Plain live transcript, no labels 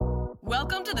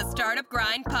Welcome to the Startup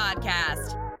Grind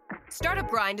podcast. Startup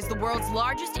Grind is the world's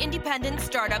largest independent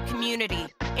startup community,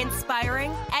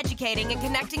 inspiring, educating, and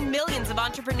connecting millions of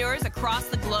entrepreneurs across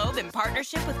the globe in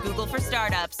partnership with Google for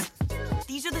Startups.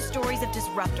 These are the stories of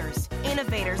disruptors,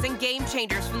 innovators, and game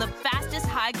changers from the fastest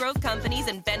high-growth companies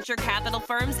and venture capital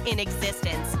firms in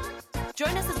existence.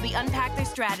 Join us as we unpack their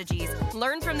strategies,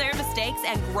 learn from their mistakes,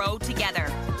 and grow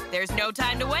together. There's no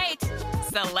time to wait,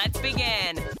 so let's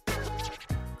begin.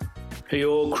 Hey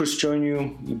all, Chris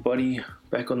Jonu, your buddy,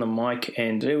 back on the mic,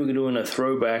 and today we're doing a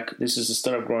throwback. This is the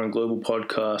Startup Grind Global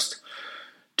podcast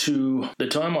to the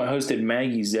time I hosted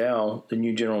Maggie Zhao, the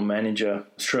new general manager,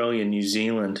 Australia and New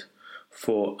Zealand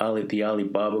for the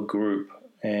Alibaba Group,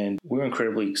 and we're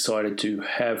incredibly excited to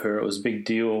have her. It was a big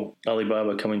deal,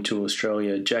 Alibaba coming to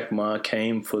Australia. Jack Ma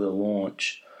came for the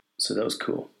launch, so that was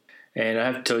cool. And I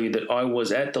have to tell you that I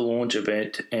was at the launch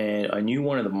event and I knew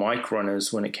one of the mic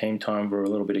runners when it came time for a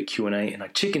little bit of Q&A, and I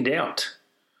chickened out.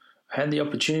 I had the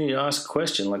opportunity to ask a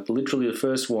question, like literally the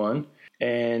first one,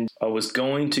 and I was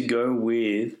going to go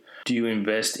with, do you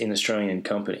invest in Australian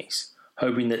companies?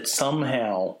 Hoping that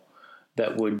somehow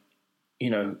that would,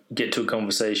 get to a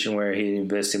conversation where he'd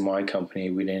invest in my company,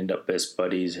 we'd end up best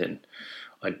buddies, and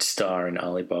I'd star in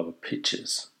Alibaba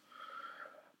pitches.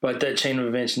 But that chain of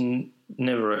events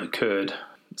never occurred,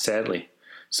 sadly.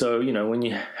 So, when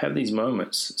you have these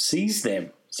moments, seize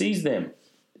them.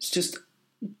 It's just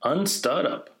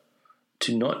un-startup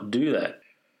to not do that.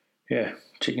 Yeah,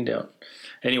 chickened out.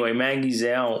 Anyway, Maggie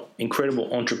Zhao,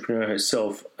 incredible entrepreneur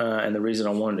herself, and the reason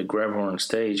I wanted to grab her on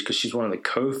stage, because she's one of the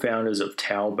co-founders of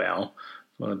Taobao,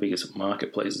 one of the biggest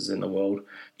marketplaces in the world,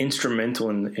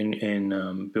 instrumental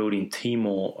in building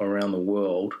Tmall around the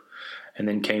world, and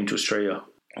then came to Australia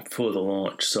for the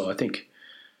launch. So I think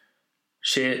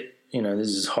this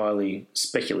is highly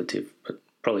speculative, but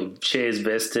probably shares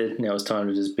vested. Now it's time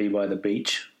to just be by the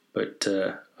beach. But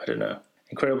I don't know.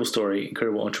 Incredible story,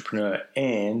 incredible entrepreneur.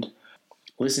 And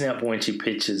listen up when she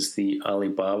pitches the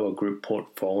Alibaba Group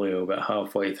portfolio about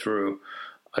halfway through.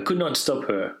 I could not stop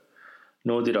her,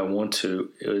 nor did I want to.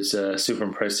 It was super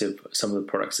impressive, some of the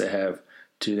products they have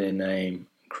to their name.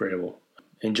 Incredible.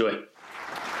 Enjoy.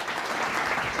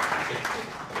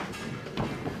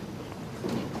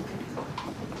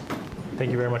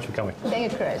 Thank you very much for coming.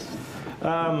 Thank you, Chris.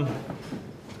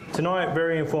 Tonight,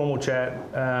 very informal chat.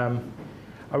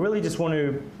 I really just want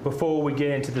to, before we get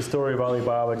into the story of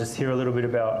Alibaba, just hear a little bit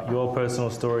about your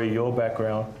personal story, your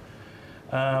background.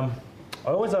 I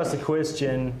always ask the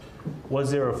question, was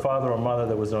there a father or mother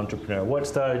that was an entrepreneur? What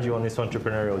started you on this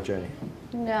entrepreneurial journey?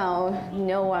 No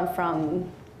one from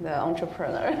the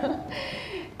entrepreneur.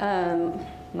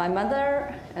 My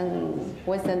mother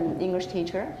was an English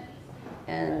teacher.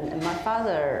 And my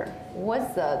father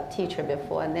was a teacher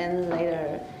before, and then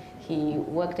later he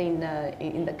worked in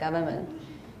the government,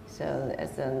 so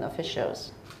as an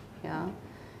officials, yeah.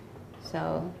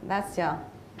 So that's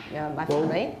my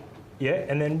family. Yeah,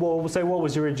 and then what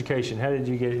was your education? How did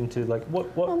you get into what?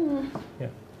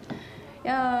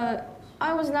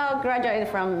 I was now graduated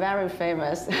from very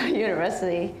famous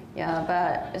university. Yeah,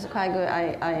 but it's quite good.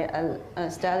 I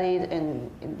studied in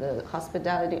the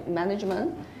hospitality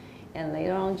management. And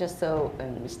later on, just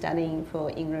studying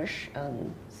for English,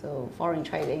 foreign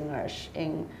trade English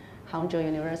in Hangzhou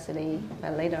University,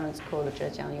 but later on it's called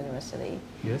Zhejiang University.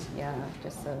 Yes. Yeah,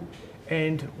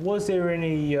 And was there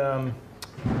any?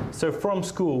 So from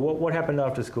school, what happened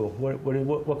after school?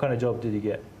 What kind of job did you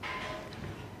get?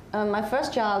 My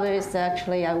first job is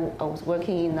actually I was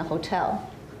working in a hotel.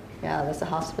 Yeah, there's a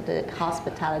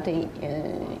hospitality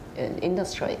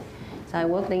industry. So I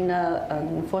worked in a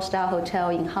 4-star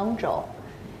hotel in Hangzhou,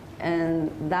 and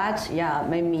that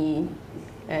made me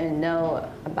know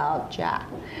about Jack.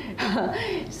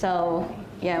 So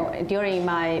during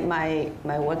my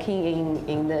working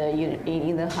in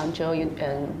the Hangzhou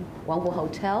Wanghu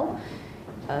Hotel,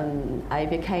 I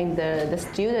became the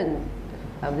student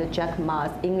of the Jack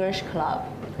Ma's English club.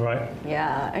 Right.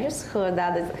 Yeah, I just heard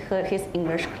that his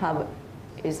English club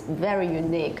is very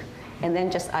unique, and then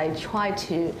I tried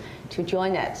to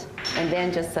join it, and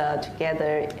then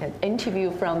together an interview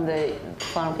from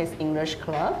his English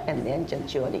club, and then just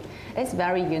join it. It's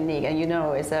very unique, and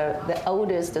it's the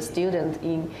oldest student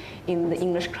in the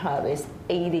English club is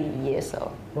 80 years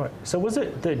old. Right. So was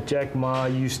it that Jack Ma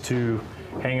used to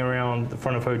hang around the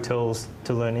front of hotels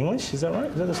to learn English? Is that right?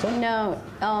 Is that the story? No.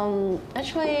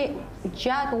 Actually,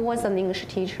 Jack was an English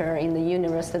teacher in the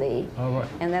university. Oh, right.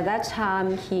 And at that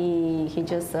time, he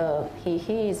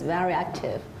is very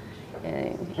active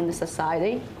in the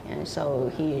society, and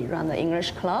so he ran the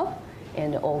English club,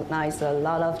 and organize a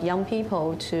lot of young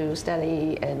people to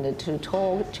study and to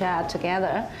talk, chat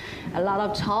together. A lot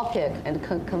of topic and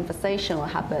conversation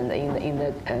happened in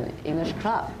the English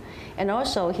club. And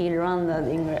also he ran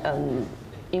the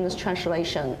English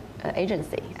translation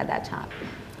agency at that time.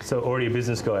 So already a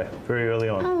business guy, very early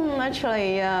on.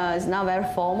 Actually, it's not very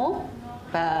formal,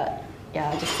 but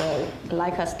yeah, just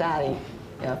like a study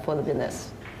for the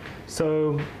business.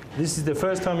 So this is the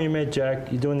first time you met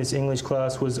Jack. You're doing this English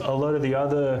class. Was a lot of the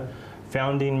other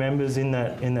founding members in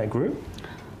that group?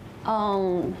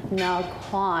 Not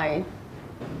quite.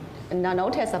 No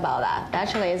notice about that.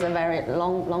 Actually, it's a very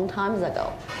long time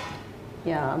ago.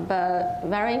 Yeah, but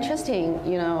very interesting.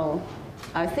 You know,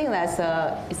 I think it's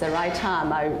the right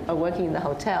time. I working in the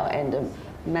hotel and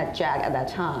met Jack at that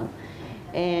time,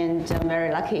 and I'm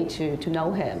very lucky to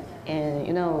know him. And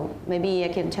you know, maybe I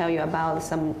can tell you about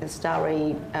some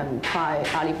story by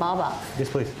Alibaba. Yes,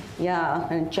 please. Yeah,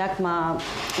 and Jack Ma,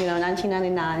 you know,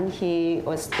 1999, he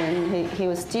was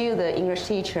still the English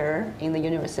teacher in the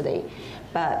university,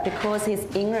 but because his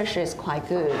English is quite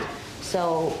good,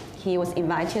 so he was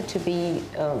invited to be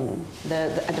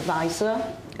the advisor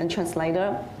and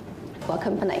translator for a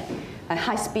company, a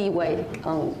high-speed way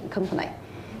company.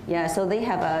 Yeah, so they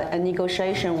have a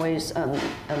negotiation with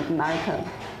American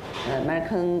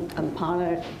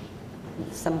partner,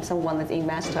 someone that's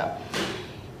investor.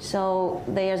 So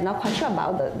they are not quite sure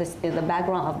about the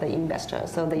background of the investor.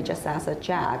 So they just asked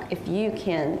Jack, if you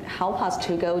can help us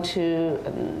to go to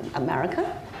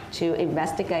America to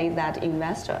investigate that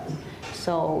investor.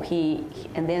 So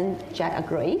and then Jack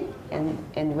agreed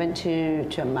and went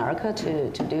to America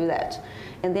to do that.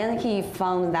 And then he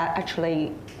found that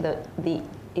actually the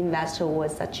investor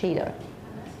was a cheater.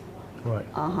 Right.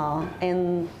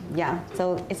 And yeah,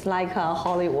 so it's like a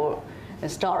Hollywood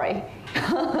story.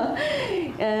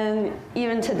 And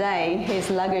even today, his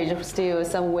luggage is still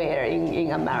somewhere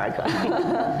in America.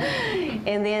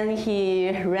 And then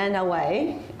he ran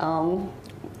away,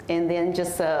 and then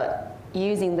just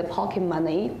using the pocket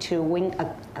money to win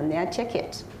a net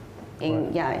ticket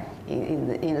in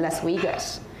Las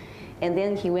Vegas. And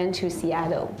then he went to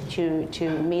Seattle to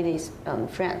meet his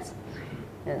friends.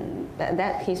 And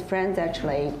that his friends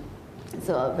actually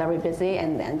so very busy,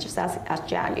 and then just ask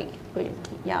Jack,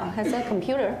 has a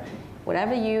computer,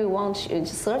 whatever you want,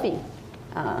 just serving.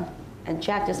 And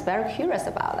Jack just very curious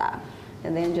about that.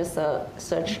 And then just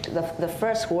search, the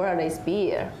first word is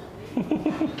beer.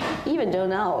 Even don't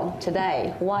know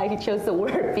today why he chose the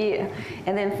word beer.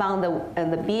 And then found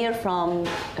the beer from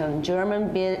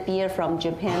German, beer from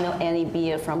Japan, or any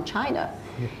beer from China.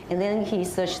 And then he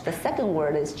searched the second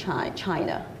word is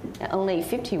China. And only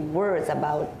 50 words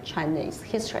about Chinese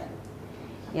history.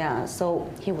 Yeah, so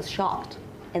he was shocked.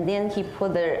 And then he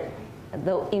put the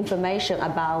information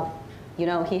about,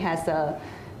 he has a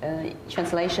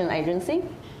translation agency.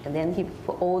 And then he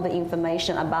put all the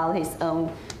information about his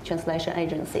own translation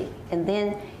agency. And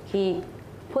then he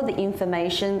put the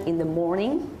information in the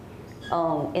morning.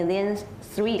 And then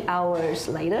 3 hours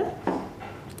later,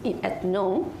 at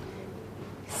noon,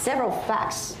 several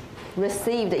fax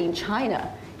received in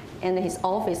China, and his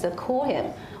officer called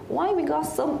him. Why we got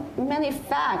so many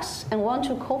fax and want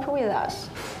to cooperate with us?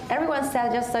 Everyone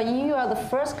said just you are the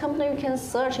first company you can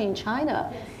search in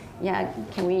China. Yeah,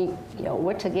 can we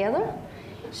work together?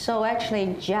 So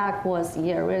actually Jack was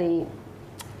really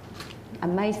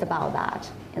amazed about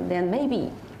that, and then maybe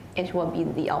it will be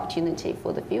the opportunity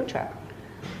for the future.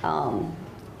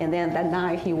 And then that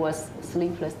night he was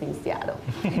sleepless in Seattle.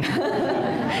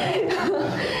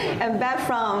 And back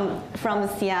from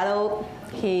Seattle,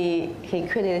 he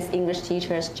quit his English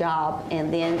teacher's job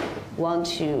and then want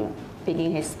to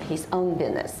begin his own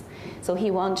business. So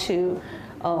he want to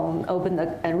open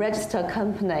a registered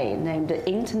company named the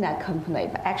Internet Company.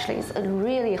 But actually it's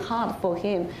really hard for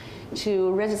him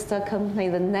to register a company,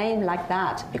 the name like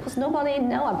that, because nobody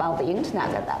know about the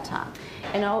internet at that time.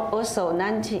 And also in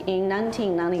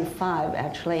 1995,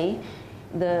 actually,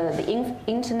 the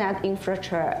internet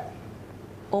infrastructure,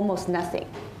 almost nothing.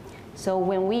 So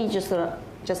when we just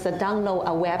download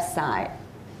a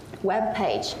web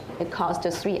page, it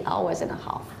costs 3 hours and a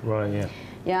half. Right, yeah.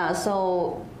 Yeah,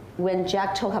 so when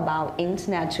Jack talked about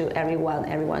internet to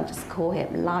everyone just call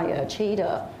him liar,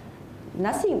 cheater.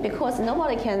 Nothing, because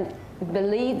nobody can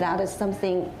believe that is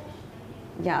something,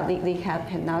 they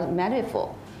have not met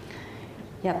before.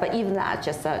 Yeah, but even that,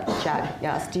 just Jack,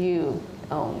 still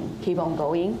keep on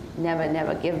going,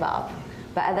 never give up.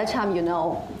 But at that time,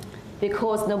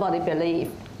 because nobody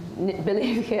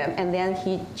believe him, and then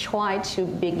he tried to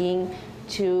begin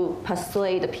to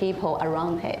persuade the people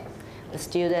around him, the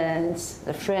students,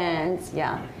 the friends,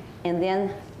 and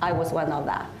then I was one of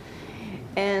that.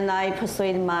 And I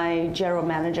persuaded my general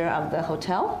manager of the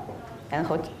hotel, and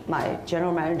my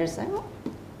general manager said, oh,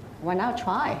 why not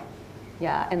try?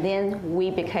 Yeah, and then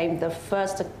we became the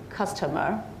first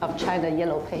customer of China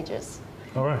Yellow Pages.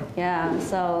 All right. Yeah,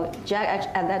 so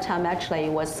Jack at that time actually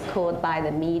was called by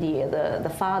the media the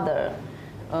father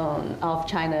of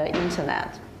China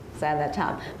Internet. So at that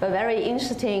time, but very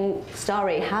interesting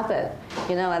story happened.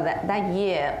 You know, that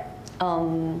year,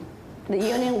 the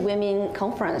Union Women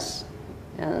Conference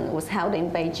was held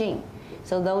in Beijing.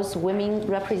 So those women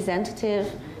representatives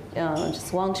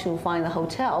just want to find a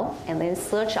hotel and then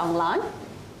search online.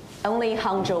 Only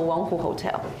Hangzhou Wanghu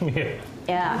Hotel.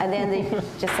 Yeah, and then they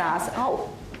just asked, oh,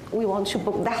 we want to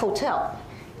book that hotel.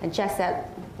 And Jack said,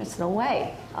 there's no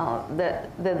way.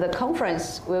 The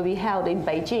conference will be held in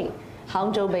Beijing.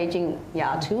 Hangzhou, Beijing,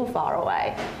 yeah, too far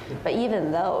away. But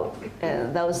even though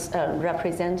those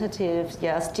representatives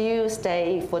still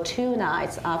stay for 2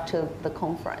 nights after the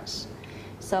conference.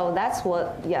 So that's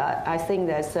what, I think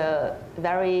that's a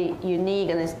very unique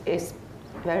and it's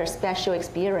very special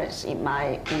experience in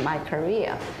my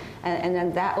career. And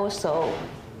then that also,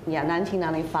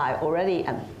 1995, already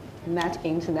met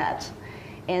internet.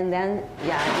 And then,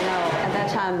 at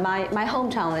that time, my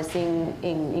hometown is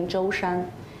in Zhoushan.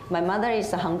 My mother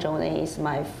is a Hangzhounese,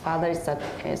 my father is a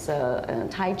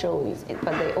Taizhou,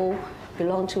 but they all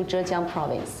belong to Zhejiang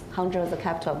province. Hangzhou is the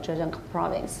capital of Zhejiang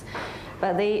province.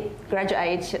 But they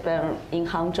graduate in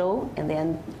Hangzhou and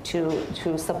then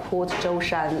to support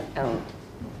Zhoushan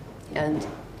and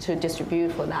to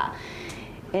distribute for that.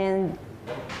 And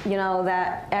you know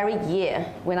that every year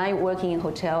when I work in a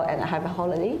hotel and I have a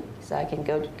holiday, so I can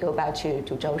go back to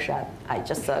Zhoushan. I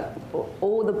just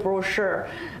all the brochure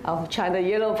of China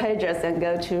Yellow Pages and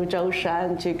go to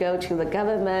Zhoushan to go to the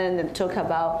government and talk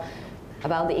about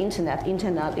the internet.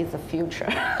 Internet is the future.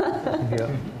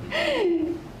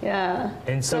 Yeah.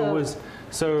 And so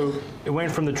it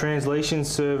went from the translation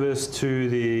service to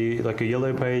a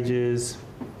Yellow Pages.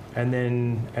 And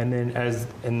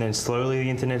then slowly the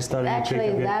internet started actually to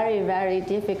pick up. Very, very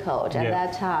difficult at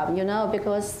that time, you know,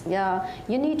 because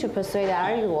you need to persuade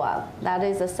everyone. That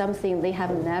is something they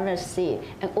have never seen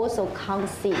and also can't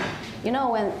see. You know,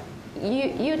 when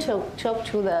you talk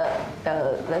to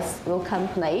this little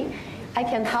company, I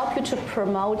can help you to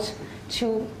promote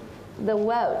to the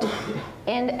world.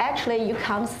 And actually you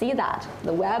can't see that.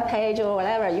 The web page or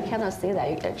whatever, you cannot see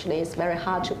that. Actually, it's very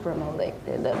hard to promote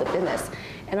the business.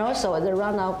 And also they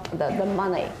run out the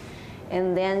money.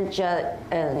 And then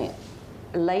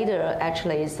later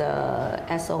actually is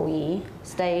SOE,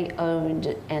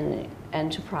 state-owned and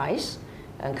enterprise,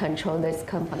 control this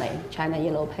company, China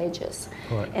Yellow Pages.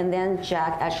 Right. And then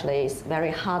Jack actually is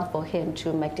very hard for him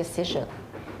to make decision.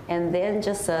 And then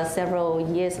just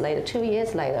several years later, 2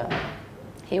 years later,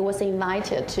 he was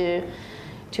invited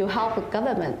to help the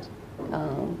government,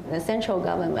 the central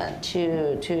government,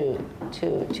 to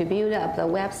build up the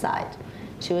website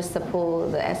to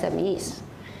support the SMEs.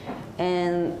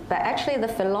 But actually the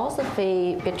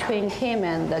philosophy between him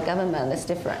and the government is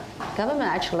different. Government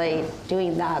actually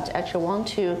doing that, actually want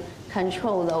to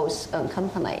control those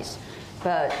companies.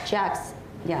 But Jack's,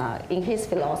 in his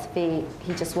philosophy,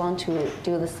 he just want to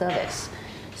do the service.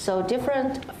 So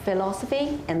different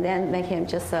philosophy, and then make him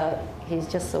he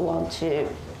just want to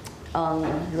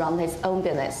run his own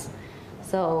business.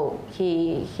 So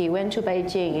he went to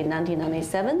Beijing in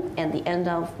 1997, and the end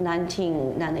of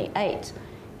 1998,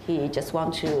 he just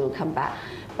want to come back.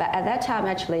 But at that time,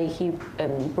 actually, he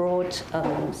brought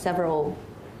several,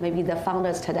 maybe the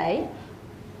founders today,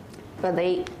 but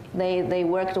they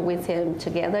worked with him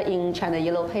together in China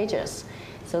Yellow Pages.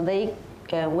 So they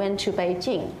went to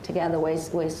Beijing together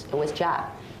with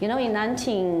Jack. You know, in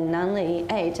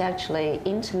 1998, actually,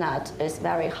 internet is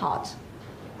very hot,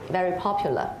 very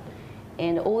popular,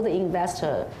 and all the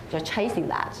investors are chasing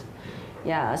that.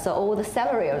 Yeah, so all the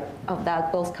salary of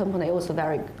that both company also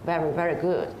very, very, very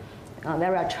good,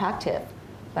 very attractive.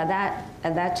 But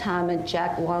at that time,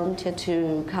 Jack wanted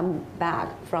to come back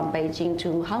from Beijing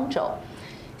to Hangzhou.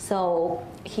 So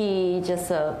he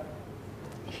just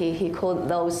he called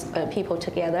those people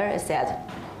together and said,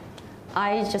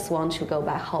 I just want to go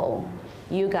back home.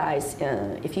 You guys,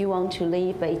 if you want to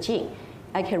leave Beijing,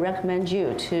 I can recommend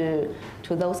you to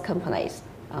those companies,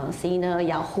 Sina,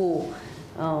 Yahoo,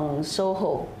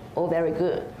 Soho, all very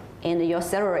good. And your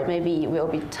salary maybe will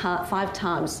be 5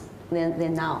 times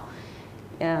than now.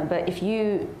 But if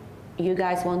you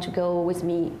guys want to go with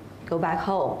me, go back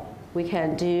home, we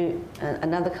can do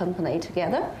another company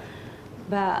together.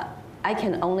 But I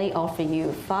can only offer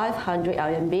you 500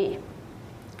 RMB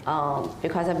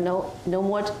because I have no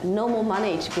more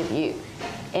money to give you.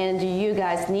 and you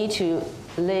guys need to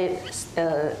live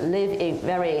in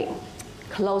very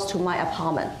close to my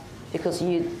apartment because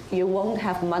you won't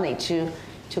have money to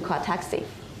call a taxi.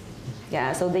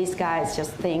 Yeah, so these guys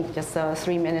just think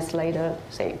 3 minutes later,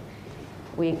 say,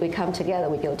 we come together,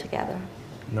 we go together.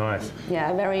 Nice.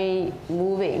 Yeah, very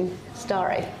moving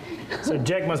story. So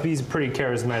Jack must be a pretty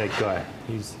charismatic guy.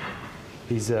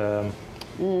 He's a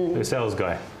sales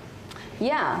guy.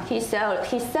 Yeah, he's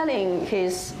selling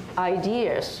his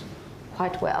ideas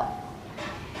quite well.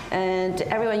 And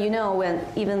everyone, when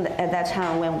even at that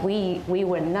time when we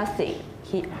were nothing,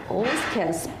 he always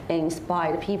can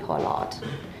inspire people a lot.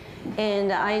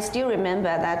 And I still remember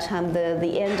at that time,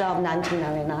 the end of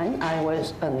 1999, I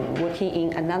was working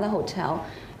in another hotel.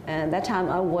 And that time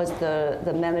I was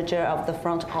the manager of the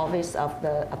front office of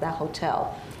that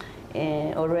hotel.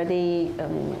 And already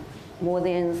more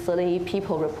than 30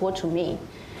 people report to me.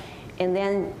 And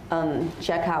then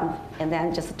Jack come and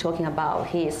then just talking about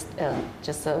he's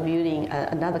just building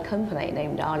another company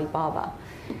named Alibaba.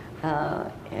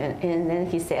 And then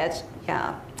he said,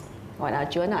 yeah, why not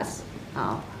join us?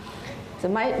 So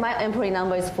my employee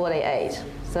number is 48.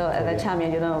 So at that time,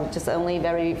 just only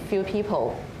very few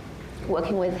people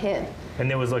working with him. And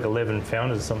there was like 11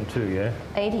 founders or something too, yeah?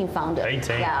 18 founders.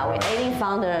 18? Yeah, right. 18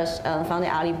 founders founded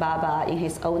Alibaba in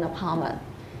his own apartment.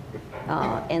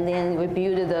 And then we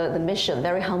built the mission,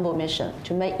 very humble mission,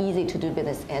 to make easy to do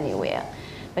business anywhere.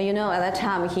 But at that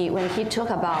time, when he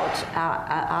talked about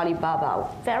Alibaba,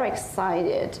 very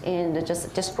excited and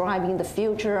just describing the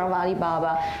future of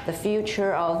Alibaba, the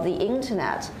future of the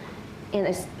internet, and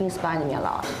it inspired me a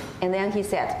lot. And then he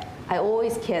said, I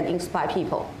always can inspire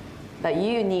people, but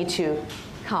you need to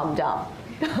calm down.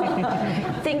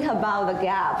 Think about the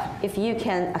gap, if you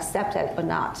can accept it or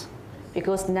not.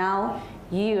 Because now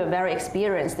you are very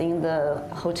experienced in the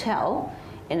hotel,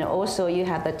 and also you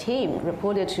have the team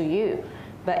reported to you.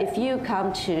 But if you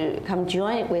come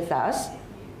join with us,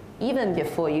 even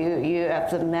before you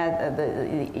have met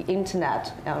the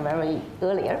internet very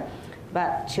earlier,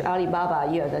 but to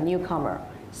Alibaba, you're the newcomer.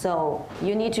 So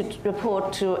you need to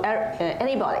report to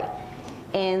anybody.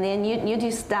 And then you need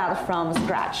to start from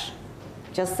scratch.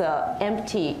 Just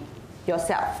empty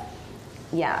yourself.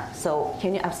 Yeah, so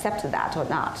can you accept that or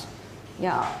not?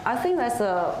 Yeah, I think that's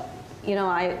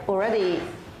I already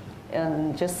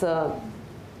just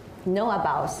know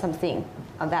about something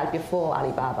of that before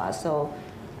Alibaba, so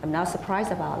I'm not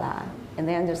surprised about that. And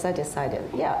then I decided,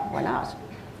 yeah, why not?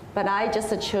 But I just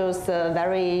chose a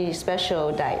very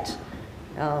special date.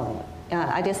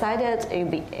 I decided at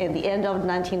the end of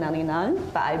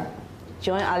 1999, but I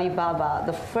joined Alibaba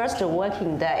the first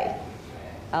working day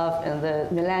of the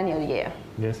millennial year.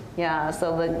 Yes. Yeah,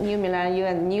 so the new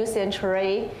millennium, new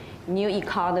century, new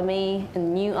economy,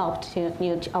 and new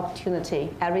opportunity.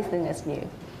 Everything is new.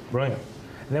 Right.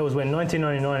 And that was when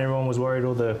 1999, everyone was worried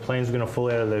all the planes were going to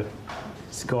fall out of the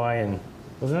sky, and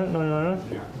wasn't it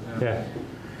 1999?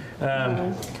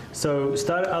 Yeah. So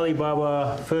started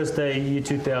Alibaba, first day, year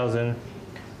 2000.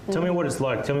 Tell me what it's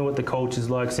like. Tell me what the culture's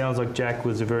like. Sounds like Jack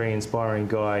was a very inspiring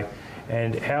guy.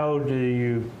 And how do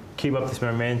you keep up this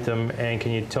momentum? And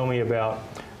can you tell me about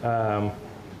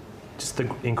just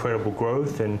the incredible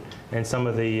growth and some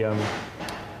of the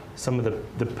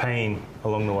pain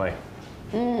along the way?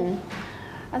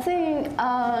 I think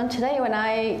today when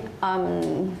I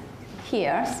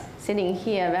sitting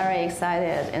here, very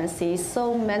excited and see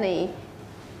so many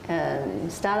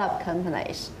startup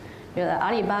companies.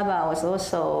 Alibaba was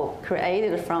also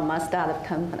created from a startup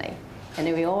company,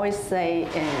 and we always say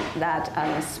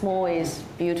that small is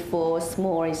beautiful,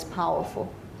 small is powerful.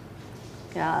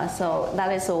 Yeah, so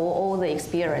that is all the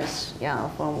experience. Yeah,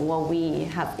 from what we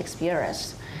have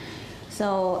experienced.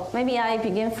 So maybe I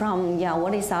begin from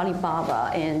what is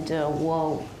Alibaba and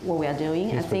what we are doing.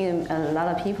 Yes, I think a lot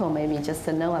of people maybe just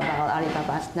know about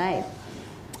Alibaba's name,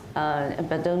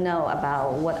 but don't know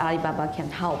about what Alibaba can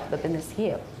help the business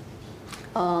here.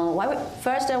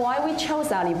 Why we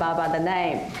chose Alibaba, the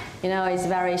name, is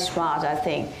very smart, I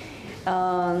think.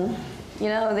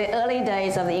 The early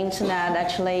days of the internet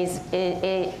actually is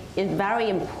very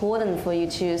important for you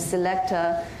to select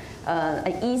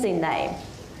an easy name.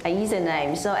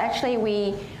 So actually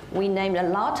we named a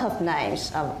lot of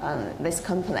names of this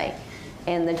company,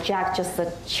 and Jack just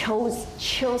choose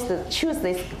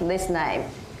this name.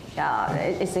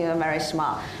 It's very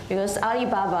smart, because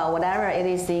Alibaba, whatever it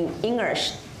is in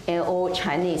English or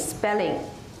Chinese, spelling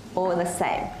all the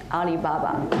same.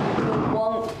 Alibaba,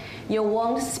 you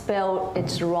won't spell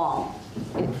it wrong.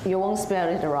 You won't spell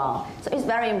it wrong. So it's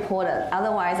very important.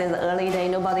 Otherwise, in the early day,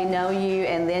 nobody know you,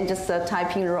 and then just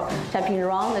typing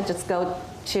wrong, and just go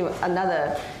to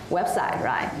another website,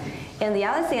 right? And the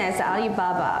other thing is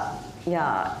Alibaba,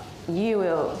 yeah, you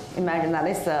will imagine that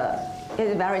it's a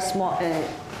very small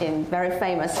and very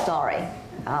famous story.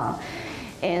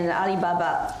 And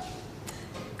Alibaba,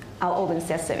 our open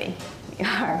sesame,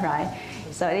 right?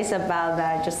 So it is about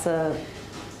that it's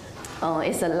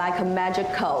like a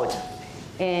magic code.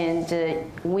 And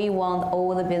we want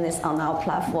all the business on our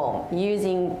platform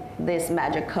using this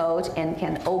magic code and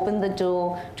can open the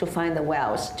door to find the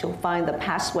wealth, to find the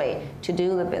pathway to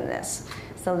do the business.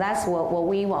 So that's what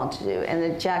we want to do.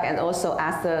 And Jack, and also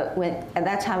at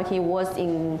that time he was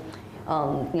in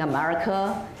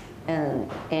America and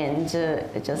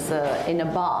just in a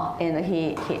bar, and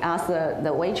he asked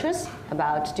the waitress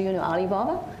about, do you know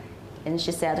Alibaba? And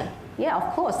she said, yeah,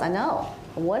 of course I know.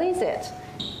 What is it?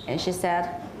 And she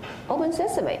said, open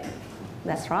sesame.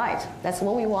 That's right. That's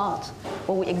what we want.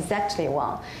 What we exactly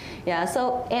want. Yeah.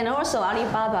 So, and also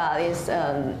Alibaba is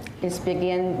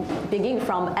begin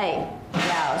from A.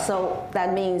 Yeah. So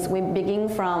that means we begin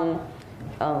from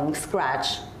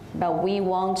scratch, but we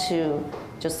want to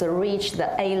just reach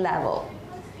the A level.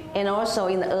 And also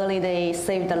in the early days,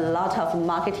 saved a lot of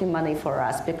marketing money for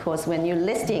us, because when you're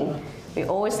listing, we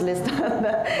always list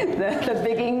the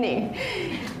beginning.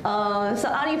 So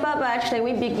Alibaba, actually,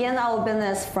 we began our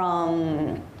business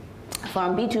from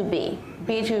B2B.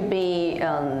 B2B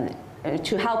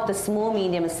to help the small,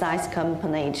 medium-sized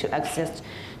company to access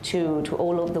to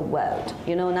all over the world.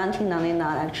 1999,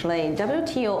 actually,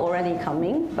 WTO already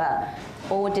coming, but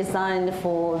all designed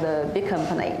for the big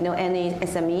company. Any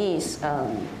SMEs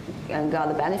got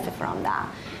the benefit from that.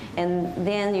 And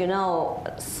then,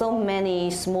 so many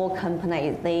small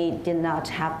companies, they did not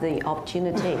have the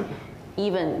opportunity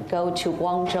even go to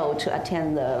Guangzhou to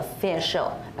attend the fair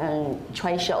show and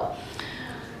trade show.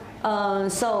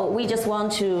 So we just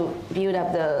want to build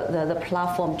up the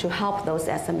platform to help those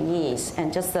SMEs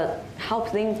and just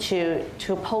help them to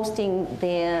posting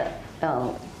their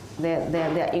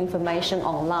information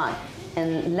online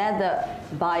and let the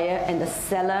buyer and the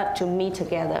seller to meet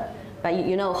together. But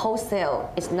wholesale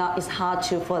it's hard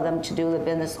for them to do the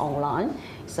business online,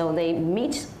 so they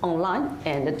meet online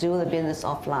and do the business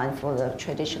offline for the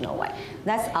traditional way.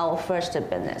 That's our first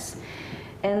business,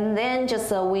 and then I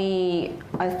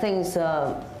think it's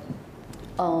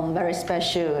very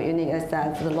special, unique is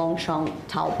that the launch on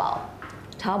Taobao.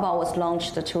 Taobao was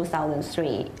launched in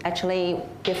 2003. Actually,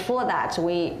 before that,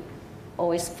 we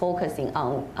always focusing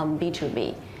on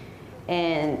B2B,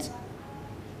 and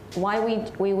why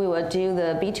we will do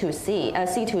the C2C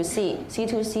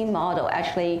model.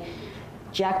 Actually,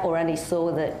 Jack already saw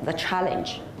the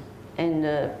challenge,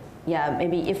 and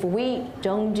maybe if we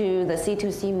don't do the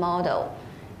C2C model,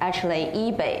 actually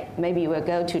eBay maybe will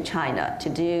go to China to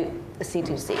do the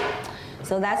C2C.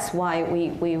 So that's why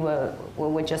we were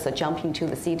just jumping to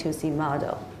the C2C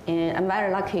model. And I'm very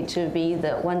lucky to be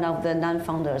one of the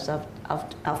non-founders of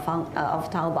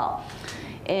Taobao.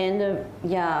 And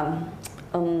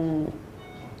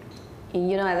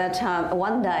at that time,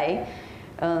 one day,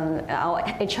 our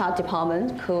HR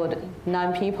department called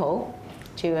 9 people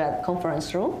to a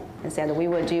conference room and said, we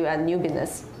will do a new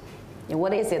business. And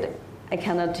what is it? I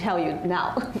cannot tell you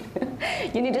now.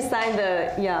 You need to sign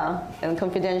the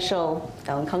confidential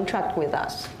contract with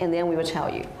us, and then we will tell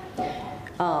you.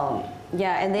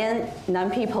 And then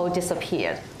 9 people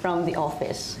disappeared from the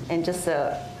office and just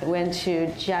went to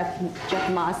Jack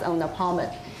Ma's own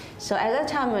apartment. So at that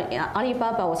time,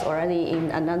 Alibaba was already in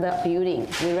another building.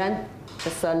 We ran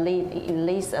just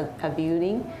lease a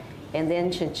building, and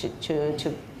then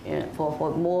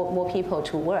for more people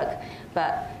to work.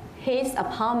 But his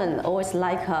apartment always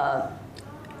like a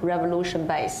revolution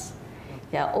base.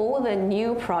 Yeah, all the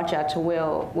new projects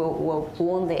were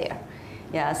born there.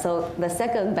 Yeah, so the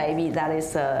second baby, that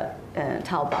is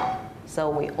Taobao. So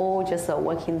we all just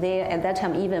working there. At that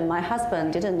time, even my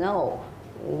husband didn't know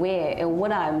where and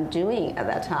what I'm doing at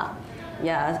that time.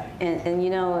 Yeah, and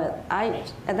I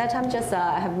at that time just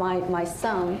have my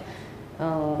son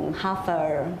half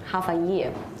a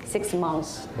year, 6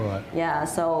 months. Right. Yeah,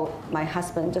 so my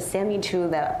husband just sent me to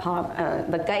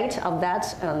the gate of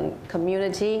that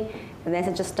community, and then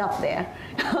I just stopped there.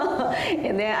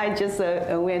 And then I just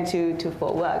went to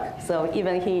for work. So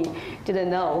even he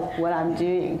didn't know what I'm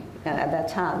doing at that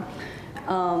time.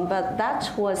 But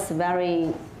that was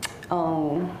very,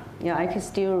 I can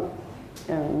still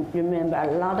remember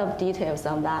a lot of details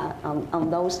on that on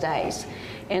those days.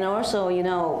 And also,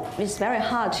 it's very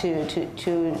hard to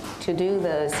do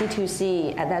the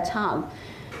C2C at that time.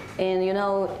 And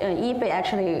eBay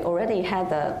actually already had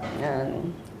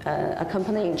a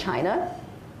company in China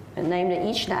named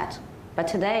EachNet. But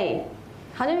today,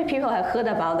 How many people have heard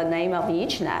about the name of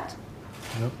EachNet?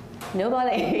 Nope.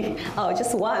 Nobody? Oh,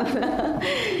 just one.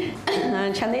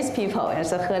 Chinese people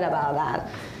has heard about that.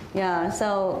 Yeah,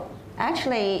 so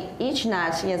actually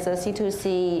EachNet is a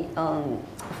C2C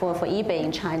for eBay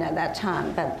in China at that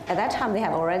time. But at that time, they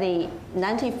have already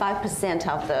 95%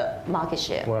 of the market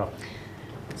share. Wow.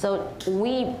 So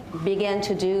we began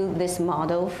to do this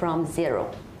model from zero.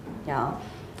 Yeah.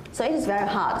 So it is very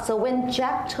hard. So when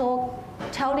Jack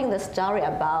telling the story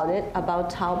about it, about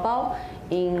Taobao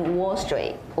in Wall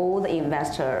Street, all the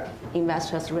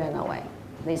investors ran away.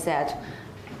 They said,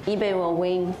 eBay will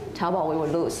win, Taobao we will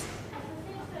lose.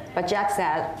 But Jack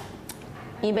said,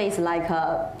 eBay is like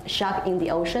a shark in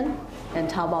the ocean, and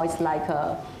Taobao is like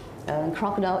a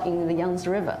crocodile in the Yangtze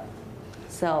River.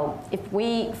 So if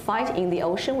we fight in the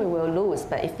ocean, we will lose.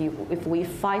 But if we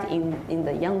fight in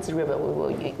the Yangtze River,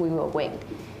 we will win.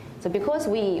 So because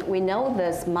we know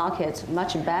this market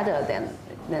much better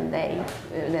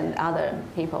than other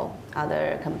people,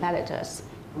 other competitors.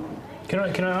 Can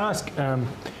I ask?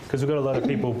 Because we've got a lot of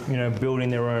people, building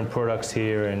their own products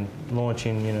here and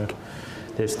launching,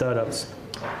 their startups.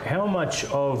 How much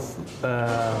of,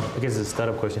 I guess it's a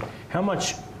startup question. How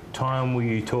much time were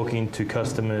you talking to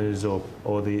customers or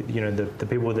the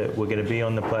people that were going to be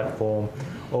on the platform,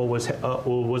 or was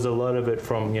a lot of it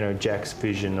from Jack's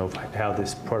vision of how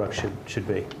this product should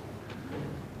be?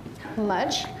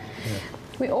 Much. Yeah.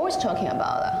 We're always talking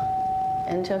about that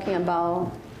and talking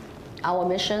about our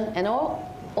mission and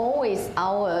always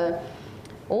all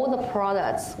the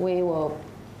products we will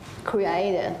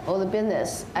create, all the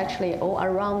business actually all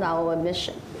around our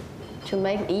mission to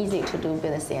make it easy to do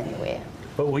business anywhere.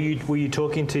 But were you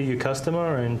talking to your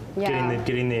customer and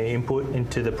getting their input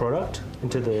into the product,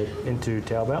 into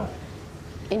Taobao?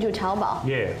 Into Taobao?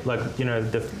 Yeah, like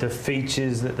the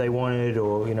features that they wanted,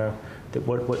 or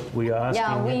what we are asking.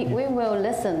 Yeah, we will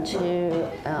listen to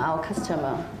our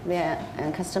customer, their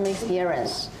customer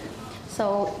experience.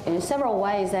 So in several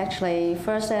ways, actually.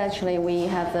 First, we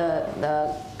have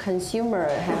the consumer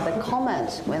have the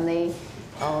comment when they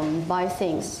buy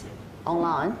things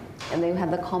online, and they have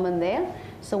the comment there.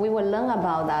 So we will learn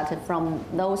about that from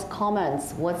those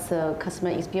comments. What's the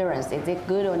customer experience? Is it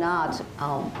good or not?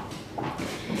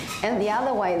 And the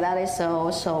other way that is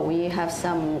also we have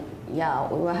some, we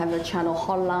will have a channel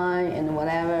hotline and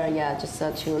whatever, just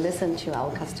to listen to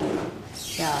our customer.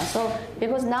 Yeah, so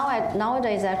because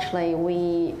nowadays actually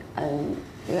we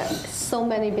have so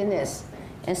many business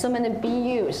and so many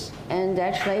BUs, and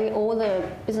actually all the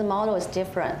business model is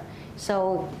different.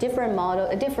 So different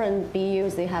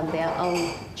BUs, they have their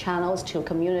own channels to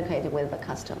communicate with the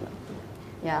customer.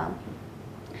 Yeah.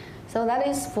 So that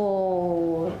is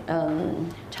for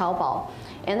Taobao.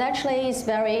 And actually it's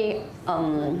very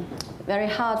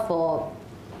hard for,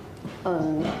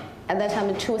 at that time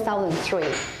in 2003,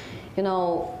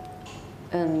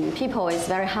 people, it's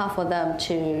very hard for them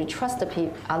to trust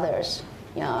others.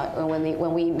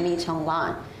 When we meet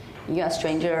online. You're a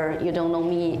stranger, you don't know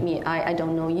me, I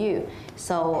don't know you.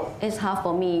 So it's hard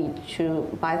for me to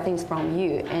buy things from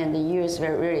you, and you is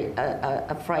very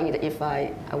afraid if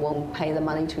I won't pay the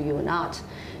money to you or not.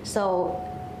 So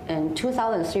in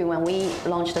 2003, when we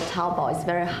launched the Taobao, it's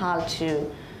very hard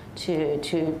to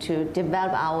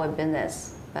develop our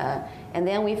business. And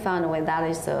then we found a way that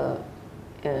is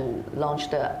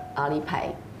launched the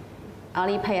Alipay.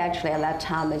 Alipay actually at that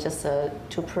time is just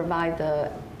to provide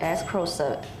the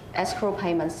escrow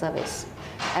payment service,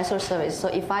 escrow service. So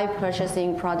if I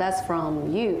purchasing products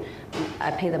from you,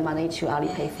 I pay the money to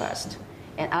Alipay first,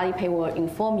 and Alipay will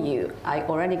inform you, I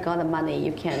already got the money,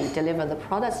 you can deliver the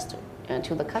products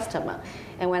to the customer.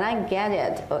 And when I get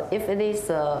it, if it is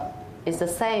the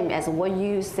same as what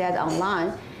you said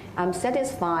online, I'm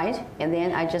satisfied, and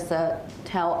then I just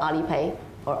tell Alipay,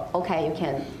 okay, you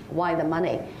can wire the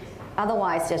money.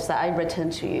 Otherwise, just I return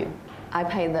to you. I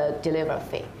pay the delivery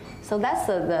fee. So that's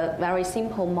the very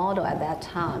simple model at that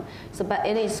time. So, but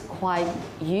it is quite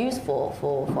useful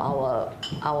for our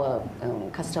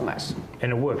customers.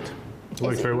 And it worked. It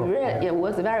worked very well. It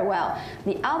works very well.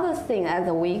 The other thing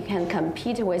that we can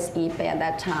compete with eBay at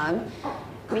that time,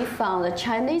 we found the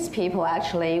Chinese people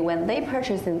actually, when they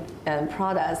purchase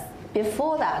products,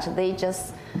 before that they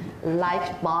just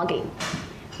like blogging.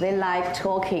 They like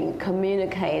talking,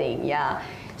 communicating,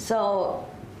 So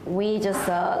we just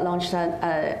launched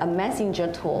a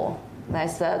messenger tool.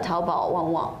 That's Taobao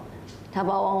 11.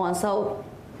 Taobao 11. So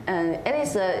it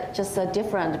is just a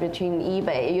difference between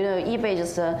eBay. eBay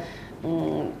just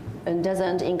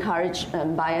doesn't encourage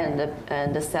buyer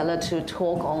and the seller to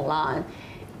talk online.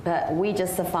 But we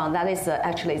just found that is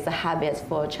actually the habit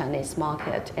for Chinese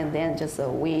market, and then just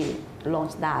we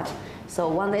launched that. So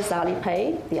one is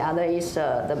Alipay, the other is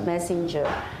the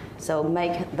messenger. So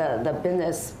make the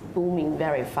business booming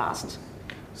very fast.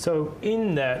 So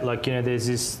in that, like, you know, there's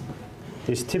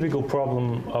this typical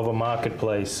problem of a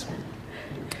marketplace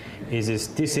is this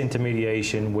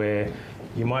disintermediation where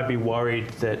you might be worried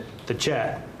that the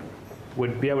chat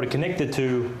would be able to connect the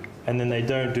two, and then they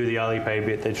don't do the Alipay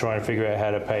bit, they try and figure out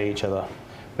how to pay each other.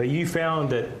 But you found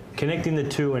that connecting the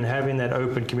two and having that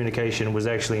open communication was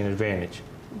actually an advantage.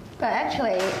 But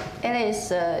actually, it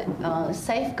is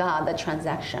safeguard the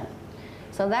transaction.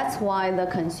 So that's why the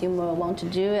consumer want to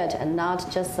do it and not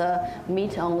just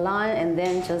meet online and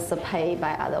then just pay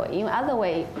by other way. In other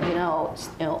way, you know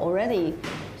already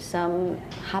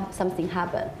something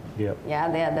happened. Yep.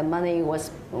 Yeah, the money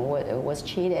was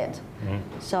cheated.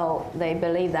 So they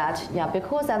believe that,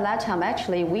 because at that time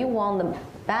actually we want the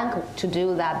bank to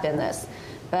do that business.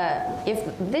 But if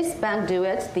this bank do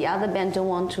it, the other bank don't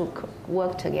want to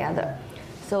work together.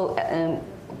 So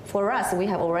for us, we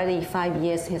have already 5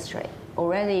 years history,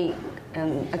 already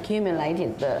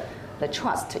accumulated the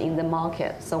trust in the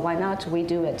market. So why not we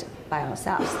do it by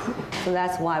ourselves? So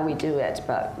that's why we do it,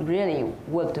 but really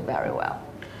worked very well.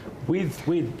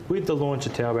 With the launch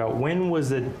of Taobao, when was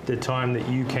the time that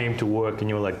you came to work and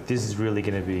you were like, this is really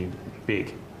going to be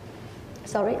big?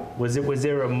 Sorry? Was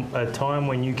there a time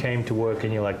when you came to work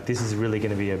and you're like, this is really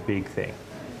going to be a big thing?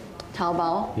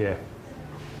 Taobao? Yeah.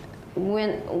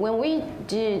 When we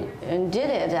did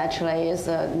it, actually, is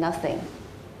nothing.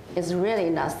 It's really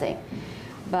nothing.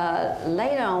 But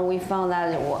later on, we found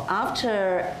that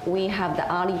after we have the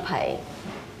Alipay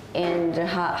and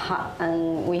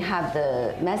we have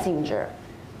the messenger,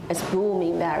 it's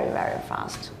booming very, very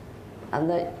fast. And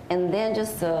then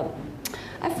just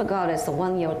I forgot, it's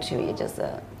 1 year or 2 years, just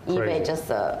eBay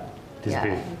just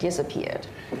disappeared.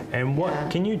 And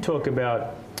can you talk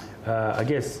about? I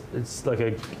guess it's like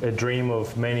a dream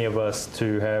of many of us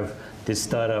to have this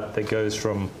startup that goes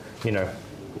from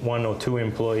 1 or 2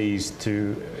 employees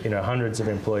to hundreds of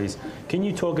employees. Can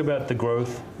you talk about the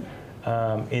growth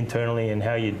internally and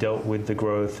how you dealt with the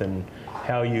growth and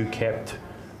how you kept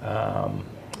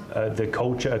a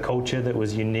culture that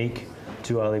was unique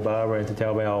to Alibaba and to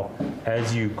Taobao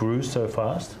as you grew so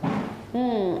fast?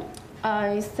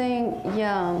 I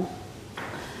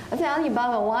think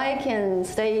Alibaba, why I can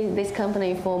stay in this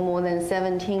company for more than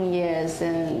 17 years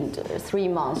and 3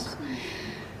 months.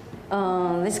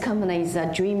 This company is a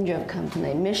dream-driven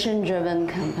company, mission-driven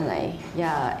company.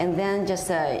 Yeah, and then just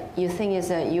you think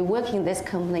is you work in this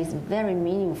company is very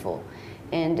meaningful,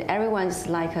 and everyone's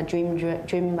like a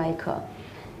dream maker.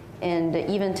 And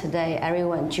even today,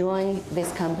 everyone join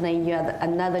this company, you are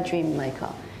another dream maker.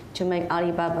 To make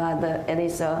Alibaba,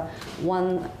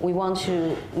 we want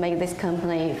to make this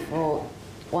company for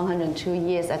 102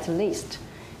 years at least.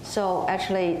 So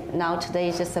actually now today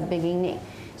is just a beginning.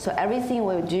 So everything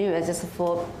we do is just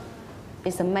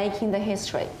making the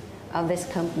history of this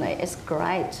company. It's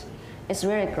great. It's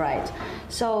really great.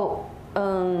 So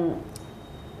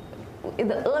in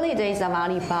the early days of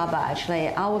Alibaba, actually,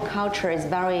 our culture is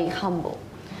very humble.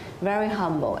 Very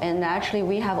humble, and actually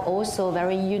we have also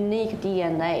very unique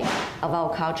DNA of our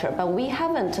culture, but we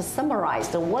haven't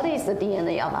summarized what is the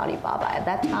DNA of Alibaba at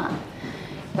that time.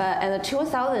 But in the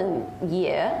 2000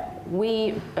 year,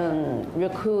 we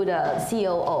recruit a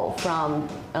COO from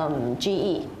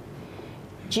GE.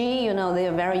 GE,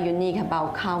 they're very unique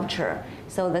about culture,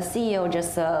 so the CEO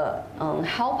just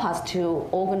help us to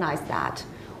organize that.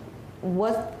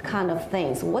 What kind of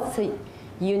things, what's the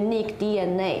unique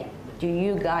DNA do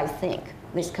you guys think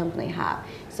this company have?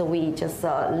 So we just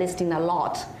listing a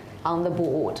lot on the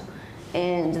board,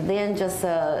 and then just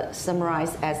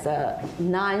summarize as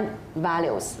 9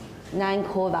 values, 9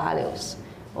 core values,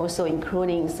 also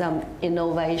including some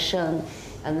innovation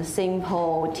and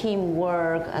simple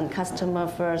teamwork and customer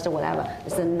first or whatever.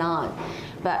 It's a 9,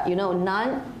 but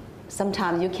 9.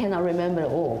 Sometimes you cannot remember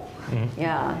all. Mm-hmm.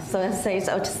 Yeah, so it says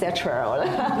etc.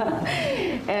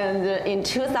 And in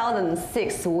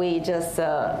 2006, we just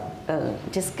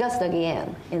discussed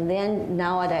again. And then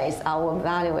nowadays, our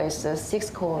value is 6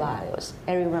 core values.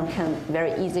 Everyone can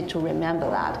very easy to remember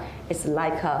that. It's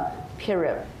like a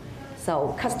period.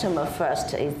 So customer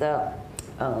first is the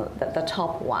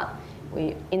top one.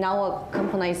 In our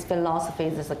company's philosophy,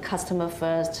 there's a customer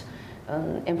first,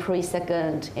 employee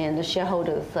second, and the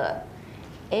shareholder third.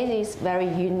 It is very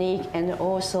unique and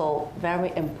also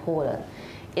very important.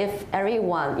 If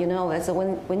everyone,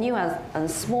 when you are a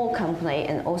small company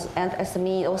and also and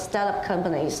SME or startup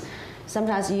companies,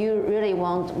 sometimes you really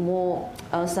want more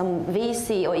some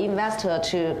VC or investor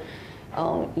to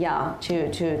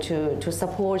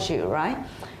support you, right?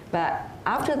 But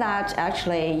after that,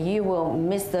 actually, you will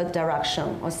miss the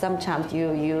direction, or sometimes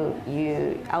you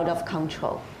out of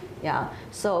control. Yeah.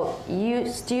 So you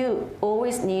still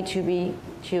always need to be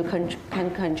to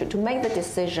make the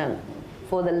decision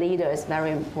for the leader is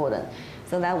very important.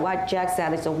 So that what Jack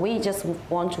said is we just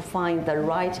want to find the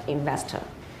right investor,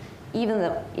 even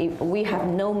if we have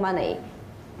no money.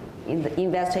 In the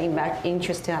investor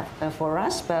interested for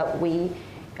us, but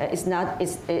it's not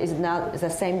the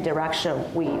same direction.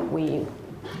 We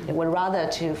would rather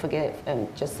to forget and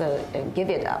just give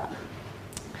it up.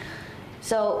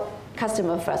 So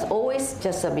customer first, always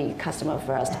just be customer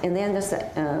first, and then the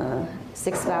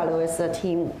sixth value is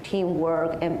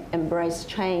teamwork, embrace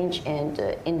change, and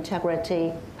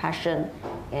integrity, passion,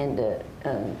 and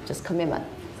just commitment.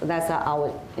 So that's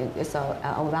our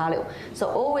value. So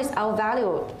always our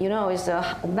value,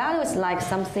 value is like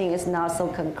something is not so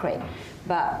concrete,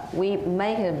 but we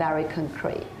make it very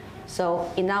concrete.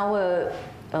 So in our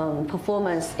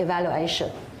performance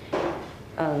evaluation,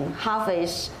 half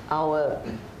is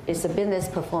the business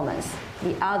performance.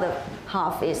 The other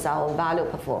half is our value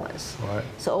performance. Right.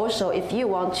 So also, if you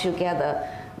want to get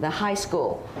the high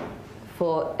score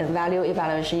for a value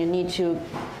evaluation, you need to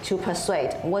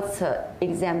persuade what's the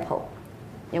example,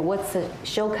 and what's the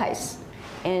showcase,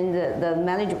 and the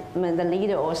management, the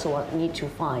leader also need to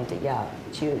find,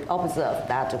 to observe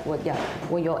that what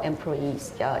your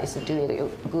employees is doing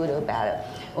good or bad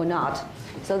or not.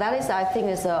 So that is, I think,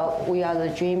 we are the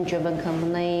dream-driven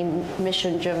company,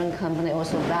 mission-driven company,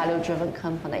 also value-driven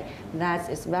company. That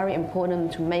is very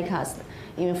important to make us,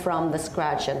 even from the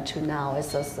scratch and to now,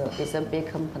 it's a big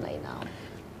company now.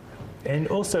 And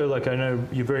also, I know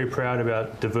you're very proud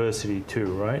about diversity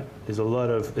too, right? There's a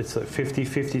lot of, it's like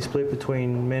 50-50 split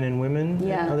between men and women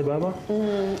at Alibaba?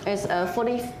 It's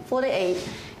 48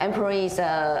 employees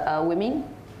are women,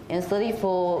 and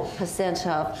 34%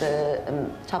 of the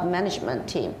top management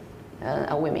team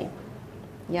are women.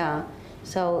 Yeah,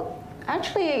 so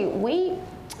actually we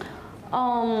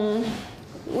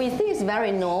think it's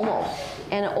very normal,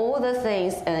 and all the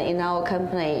things in our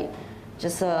company,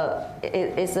 just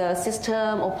it's a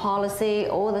system or policy,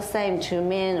 all the same to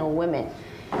men or women.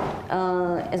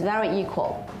 It's very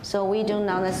equal. So we do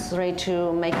not necessarily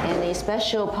to make any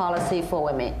special policy for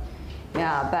women.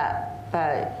 Yeah, but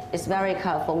it's very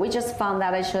colorful. We just found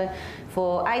that actually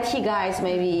for IT guys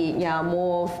maybe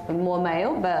more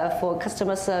male, but for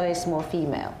customer service more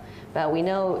female. But we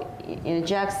know,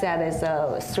 Jack said it's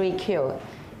 3Q,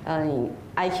 IQ,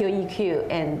 EQ,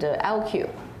 and LQ.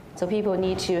 So people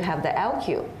need to have the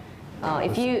LQ.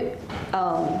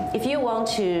 If you want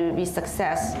to be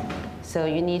success, so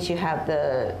you need to have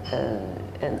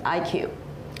an IQ.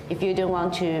 If you don't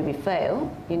want to be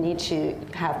fail, you need to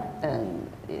have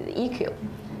EQ.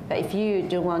 But if you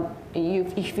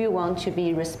want to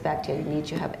be respected, you need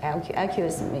to have LQ.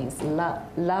 LQ means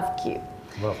love Q.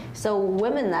 Wow. So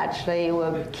women actually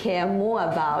will care more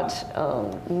about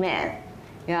men.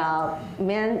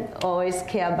 Men always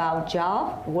care about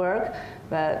job, work,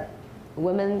 but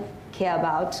women care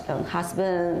about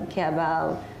husband, care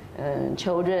about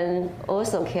children,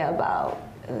 also care about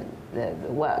the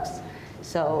works.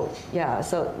 So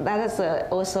so that is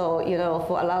also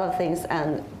for a lot of things,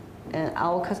 and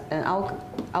our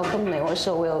company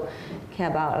also will care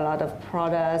about a lot of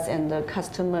products and the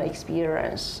customer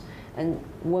experience, and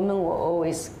women will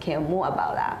always care more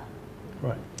about that.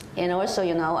 Right. And also,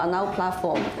 on our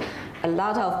platform, a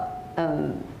lot of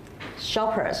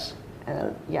shoppers,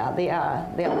 they are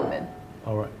women.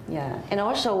 All right. Yeah, and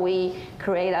also we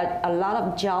create a lot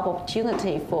of job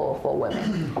opportunity for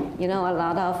women. A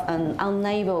lot of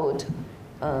unenabled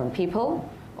people,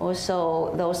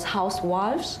 also those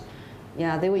housewives.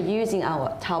 Yeah, they were using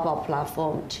our Taobao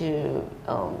platform to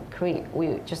create.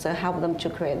 We just help them to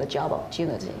create a job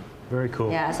opportunity. Very cool.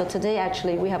 Yeah. So today,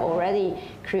 actually, we have already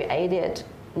created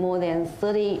more than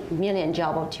 30 million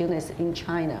job opportunities in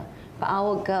China. But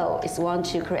our goal is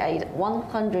to create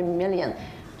 100 million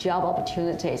job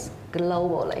opportunities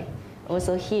globally.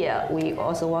 Also here, we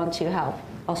also want to help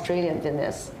Australian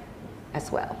business as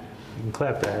well. You can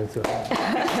clap that.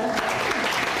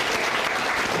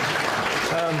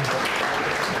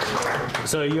 That's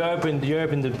So you opened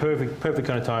the perfect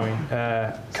kind of timing.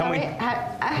 Sorry,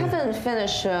 I haven't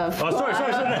finished sorry.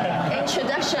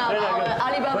 introduction of our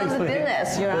Alibaba's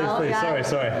business, you know. Please. Yeah.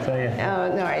 Sorry. So, yeah.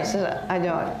 No worries. I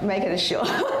don't make it short.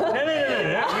 No.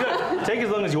 Take as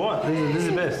long as you want. This is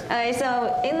the best.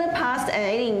 So in the past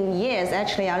 18 years,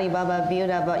 actually Alibaba built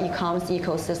up an e-commerce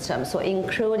ecosystem. So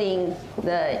including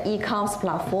the e-commerce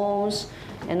platforms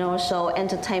and also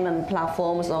entertainment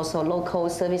platforms, also local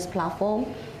service platform.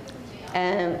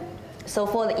 And so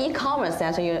for the e-commerce,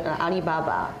 that's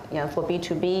Alibaba, for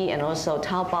B2B, and also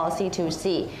Taobao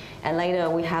C2C. And later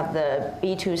we have the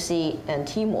B2C and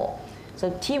Tmall. So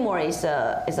Tmall is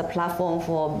a platform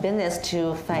for business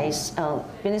to face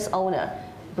business owner,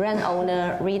 brand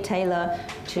owner, retailer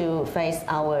to face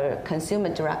our consumer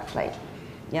directly.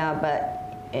 Yeah, but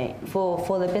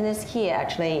for the business here,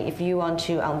 actually, if you want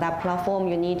to on that platform,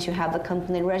 you need to have the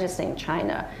company registered in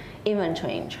China,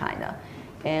 inventory in China,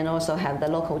 and also have the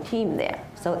local team there.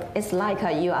 So it's like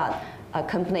you are a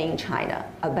company in China,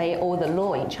 obey all the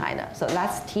law in China. So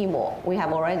that's Tmall. We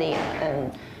have already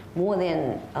more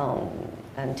than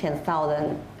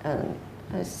 10,000,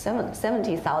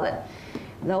 70,000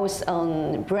 those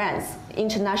brands,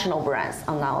 international brands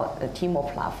on our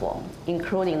Tmall platform,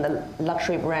 including the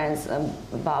luxury brands,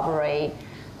 Burberry,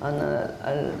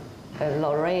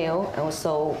 L'Oreal,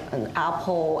 also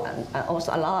Apple, and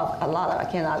also a lot of I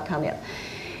cannot come yet.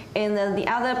 And the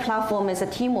other platform is a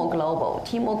Tmall Global.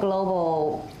 Tmall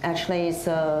Global actually is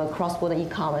a cross-border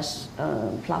e-commerce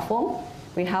platform.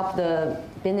 We help the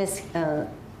business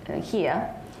here.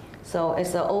 So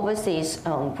it's overseas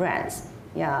brands.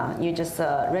 Yeah, you just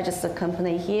register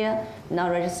company here,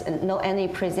 no any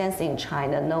presence in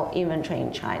China, no inventory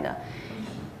in China.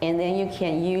 And then you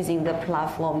can using the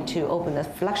platform to open a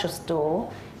flagship store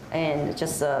and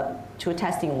just to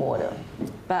testing water.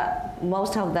 But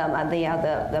most of them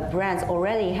the brands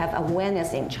already have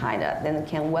awareness in China, then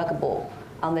can workable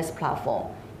on this platform.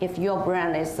 If your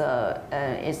brand is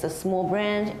a small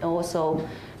brand, also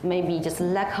maybe just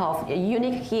lack of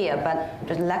unique here, but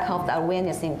just lack of the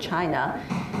awareness in China,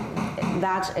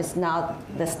 that is not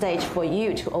the stage for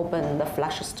you to open the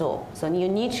flagship store. So you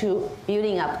need to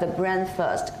building up the brand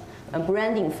first,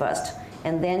 branding first,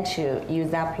 and then to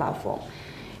use that platform.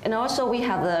 And also we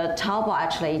have the Taobao,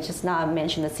 actually, just now I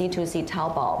mentioned the C2C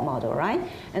Taobao model, right?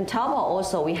 And Taobao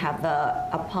also we have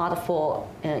a part for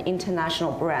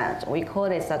international brand. We call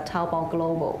it a Taobao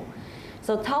Global.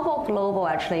 So Taobao Global,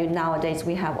 actually nowadays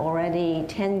we have already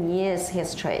 10 years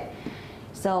history.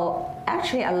 So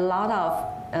actually a lot of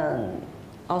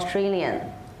Australian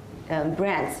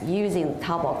brands using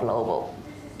Taobao Global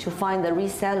to find the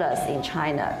resellers in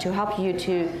China to help you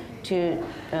to do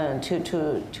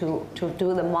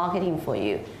the marketing for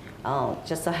you,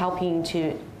 just helping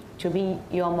to be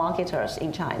your marketers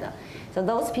in China. So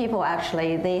those people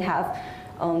actually they have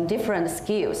different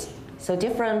skills. So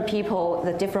different people,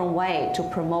 the different way to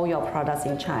promote your products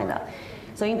in China.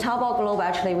 So in Taobao Global,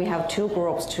 actually, we have two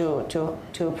groups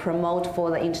to promote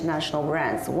for the international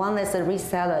brands. One is the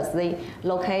resellers, they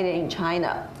located in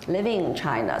China, living in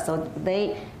China, so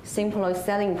they simply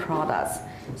selling products.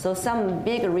 So some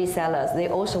big resellers, they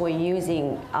also were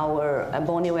using our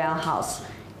Borneo warehouse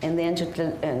and then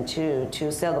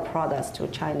to sell the products to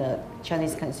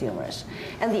Chinese consumers.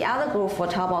 And the other group for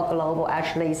Taobao Global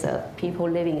actually is people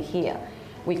living here.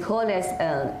 We call it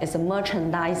it's a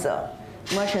merchandiser.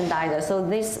 So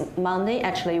this Monday,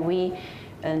 actually, we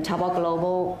Taobao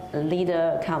Global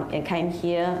leader came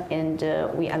here, and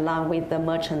we aligned with the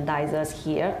merchandisers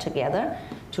here together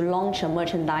to launch a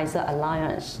merchandiser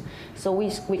alliance. So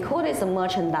we call this a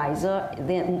merchandiser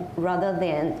then rather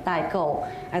than Daigou.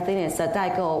 I think it's a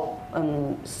Daigou.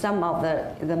 Some of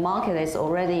the market is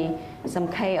already some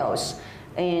chaos,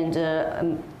 and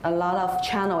a lot of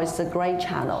channel is a great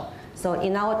channel. So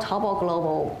in our Taobao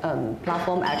Global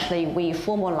platform, actually, we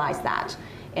formalize that.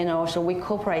 And also we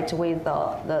cooperate with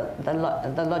the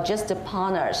logistic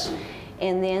partners.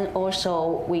 And then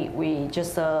also we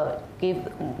just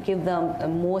give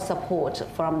them more support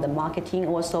from the marketing,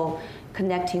 also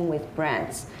connecting with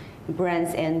brands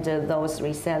and those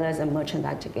resellers and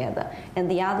merchandise together. And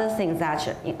the other thing that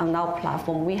on our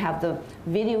platform, we have the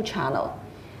video channel.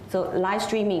 So live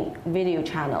streaming video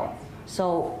channel.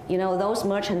 So, those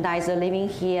merchandisers living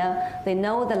here, they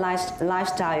know the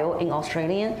lifestyle in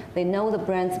Australia, they know the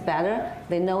brands better,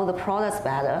 they know the products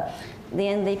better,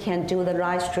 then they can do the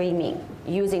live streaming,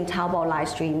 using Taobao live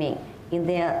streaming in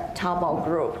their Taobao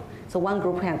group. So one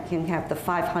group can have the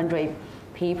 500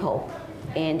 people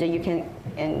and you can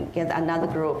get another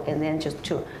group, and then just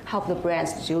to help the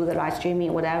brands to do the live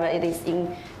streaming, whatever it is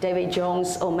in David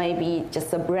Jones, or maybe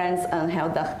just the brands and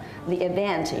have the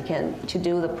event, you can to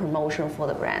do the promotion for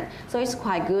the brand. So it's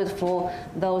quite good for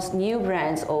those new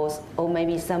brands, or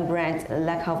maybe some brands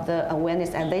lack of the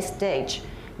awareness at this stage,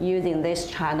 using this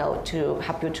channel to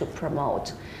help you to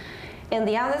promote. And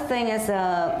the other thing is,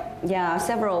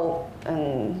 several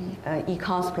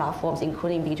e-commerce platforms,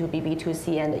 including B2B,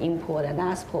 B2C, and import and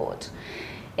export.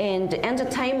 And the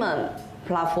entertainment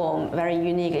platform, very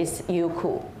unique, is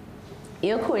Youku.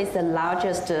 Youku is the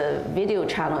largest video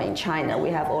channel in China. We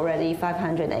have already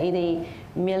 580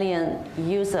 million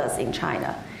users in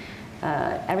China.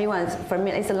 Everyone's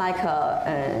familiar. It's like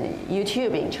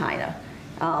YouTube in China.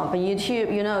 But YouTube,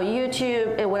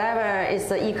 YouTube, whatever is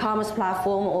the e-commerce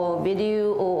platform or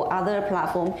video or other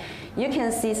platform, you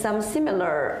can see some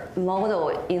similar model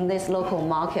in this local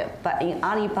market. But in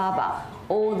Alibaba,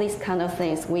 all these kind of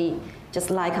things, we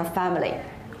just like a family,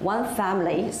 one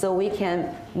family, so we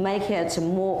can make it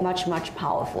much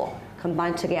powerful,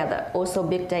 combined together. Also,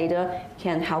 big data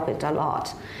can help it a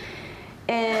lot.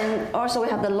 And also we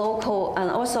have the local,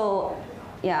 and also,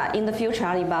 in the future,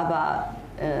 Alibaba,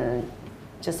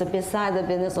 just beside the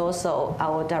business, also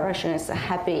our direction is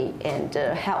happy and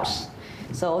health.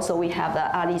 So also we have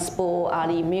the Ali Sport,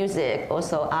 Ali Music,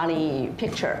 also Ali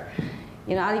Picture.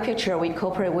 Ali Picture, we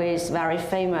cooperate with very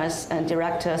famous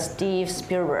director Steve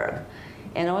Spielberg.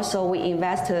 And also we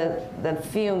invested the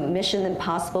film Mission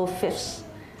Impossible 5th.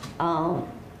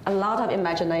 A lot of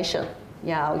imagination.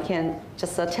 We can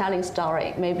just telling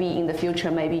story. Maybe in the future,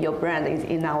 maybe your brand is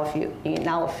in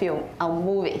our film, our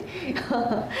movie.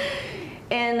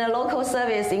 And the local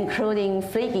service, including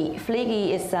Fliggy.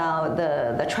 Fliggy is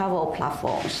the travel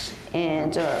platforms.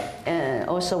 And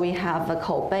also we have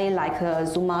Koubei, like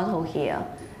Zomato here.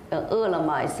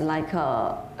 Ele.me is like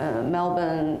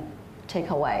Melbourne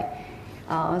takeaway.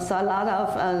 So a lot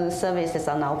of services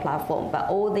on our platform. But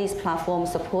all these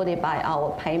platforms supported by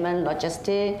our payment,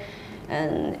 logistic,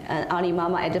 and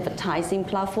Alibaba advertising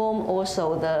platform,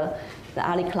 also the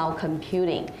Ali Cloud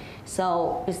Computing.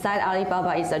 So besides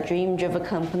Alibaba is a dream-driven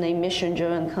company,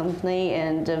 mission-driven company,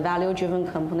 and a value-driven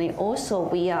company, also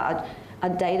we are a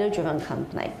data-driven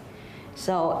company.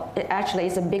 So it actually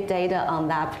is a big data on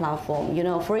that platform.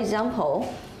 For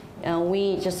example,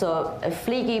 we just a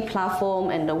Fliggy platform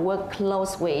and work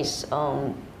close with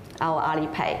our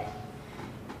Alipay.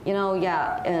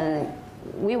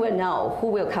 We will know who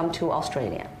will come to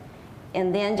Australia.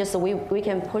 And then just we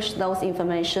can push those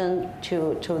information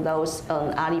to those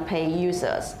Alipay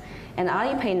users. And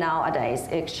Alipay nowadays,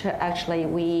 actually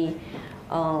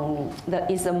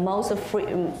is the most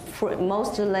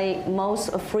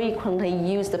frequently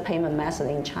used payment method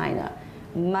in China,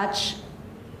 much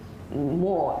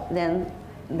more than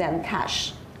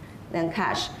cash.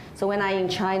 So when I'm in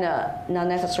China, not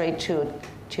necessary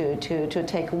to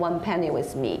take one penny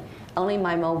with me, only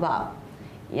my mobile.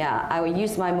 I will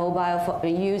use my mobile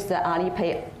use the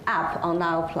Alipay app on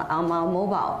my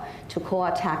mobile to call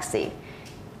a taxi,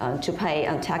 to pay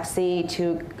a taxi,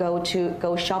 to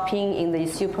go shopping in the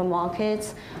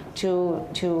supermarkets, to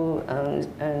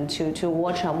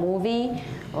watch a movie,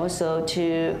 also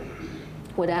to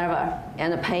whatever,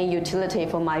 and pay utility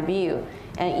for my bill.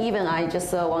 And even I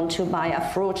just want to buy a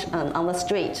fruit on the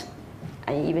street,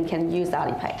 I even can use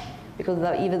Alipay.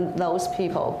 Because even those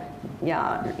people,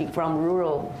 from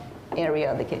rural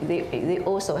area, they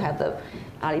also have the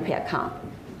Alipay account.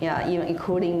 Even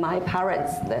including my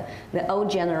parents, the old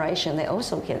generation, they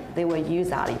will use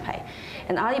Alipay.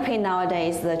 And Alipay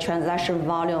nowadays, the transaction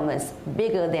volume is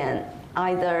bigger than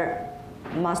either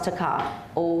MasterCard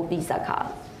or Visa card.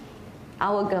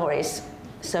 Our goal is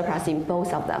surpassing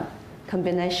both of them,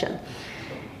 combination.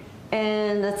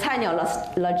 And the Cainiao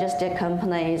Logistic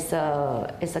Company is a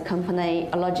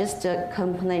logistic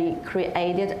company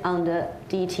created under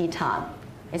DT time.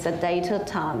 It's a data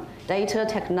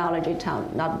technology time,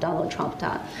 not Donald Trump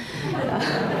time.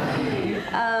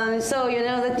 So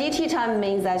the DT time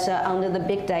means that under the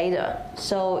big data.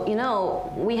 So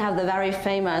we have the very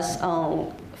famous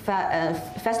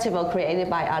festival created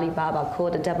by Alibaba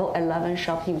called the Double 11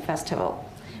 Shopping Festival.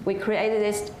 We created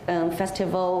this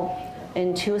festival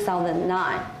in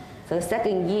 2009, so the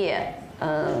second year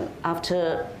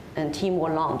after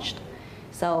Tmall launched.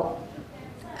 So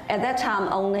at that time,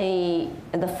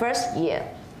 in the first year,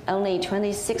 only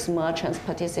 26 merchants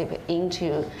participated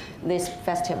into this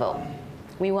festival.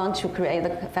 We want to create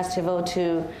the festival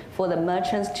for the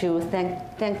merchants to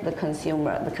thank the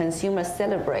consumer. The consumer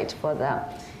celebrate for them.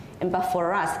 But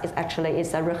for us,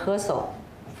 it's a rehearsal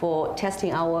for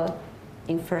testing our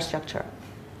infrastructure.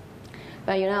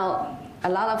 But a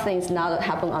lot of things now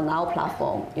happen on our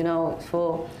platform.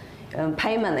 For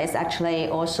payment is actually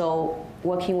also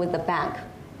working with the bank.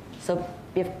 So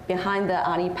behind the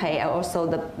Alipay, also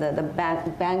the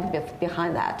bank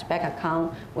behind that, bank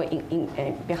account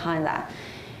behind that.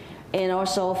 And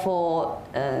also for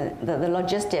the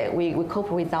logistic, we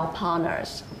cooperate with our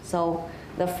partners. So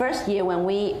the first year when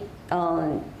we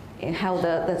held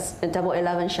the Double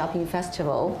 11 Shopping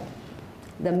Festival,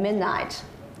 the midnight,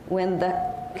 when the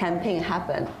campaign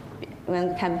happened,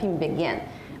 when campaign began,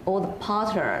 all the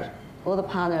partners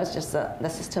just the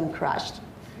system crashed.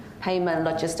 Payment,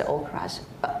 logistic all crashed,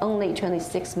 but only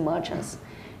 26 merchants.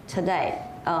 Today,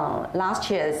 last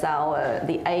year is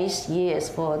the 8th years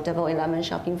for Double 11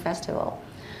 Shopping Festival.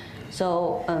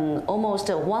 So almost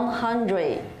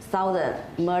 100,000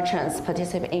 merchants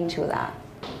participate into that.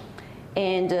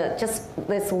 And just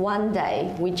this one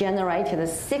day, we generated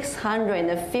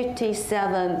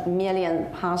 657 million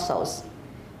parcels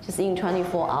just in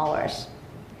 24 hours.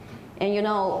 And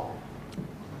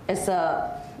it's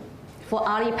for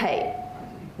Alipay,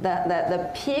 the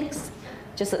peaks,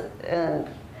 just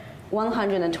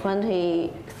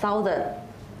 120,000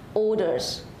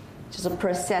 orders just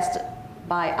processed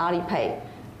by Alipay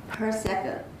per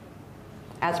second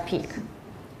at peak,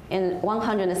 and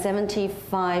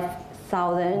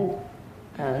 175,000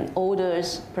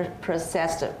 orders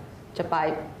processed just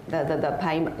by the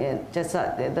payment, just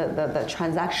the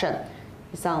transaction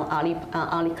is on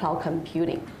Ali Cloud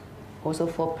Computing, also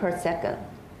for per second.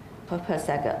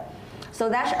 So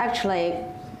that's actually,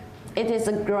 it is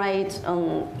a great,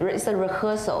 it's a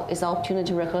rehearsal, it's an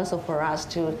opportunity rehearsal for us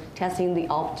to testing the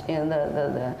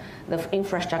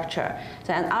infrastructure.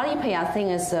 So, and Alipay, I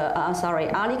think is,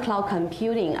 Ali Cloud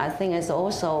Computing, I think is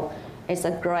also, it's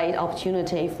a great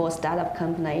opportunity for startup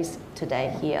companies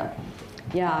today here.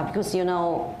 Yeah, because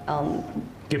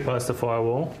get past the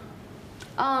firewall.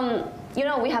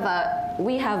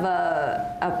 We have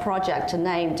a project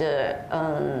named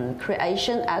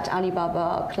Creation at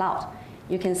Alibaba Cloud.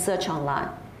 You can search online.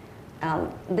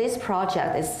 This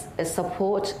project is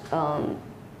supported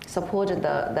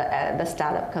the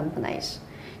startup companies.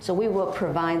 So we will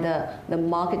provide the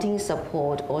marketing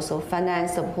support, also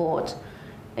finance support,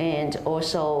 and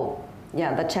also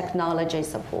the technology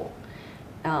support.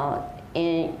 And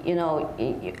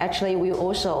actually, we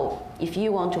also, if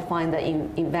you want to find the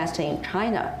investor in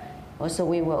China, also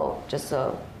we will just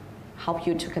help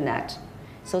you to connect.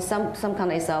 So some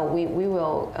companies, we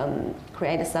will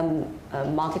create some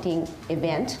marketing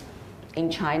event in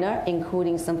China,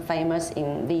 including some famous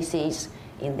VCs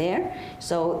in there.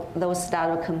 So those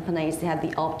startup companies, they have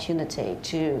the opportunity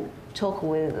to talk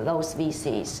with those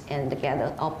VCs and get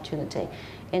the opportunity.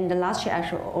 In the last year,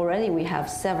 actually, already we have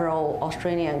several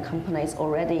Australian companies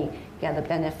already got the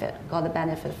benefit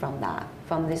from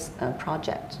this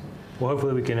project. Well,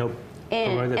 hopefully we can help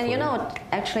promote that. And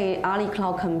actually, Ali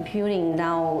Cloud Computing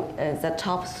now is the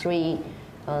top 3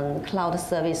 cloud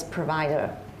service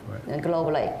provider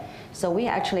globally. So we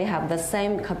actually have the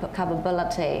same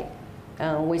capability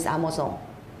with Amazon,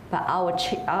 but our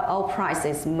price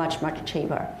is much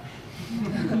cheaper.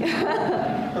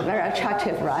 Very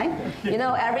attractive, right?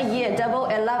 Every year, Double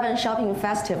 11 Shopping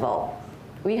Festival,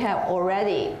 we have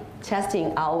already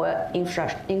testing our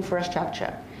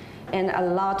infrastructure, and a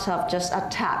lot of just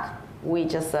attack. We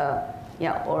just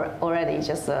already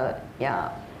just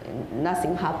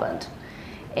nothing happened,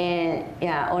 and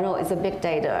it's a big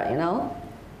data.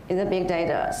 It's a big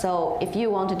data. So if you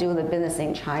want to do the business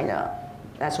in China,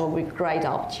 that's a great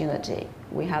opportunity.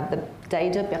 We have the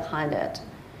data behind it.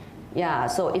 Yeah,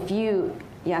 so if you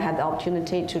have the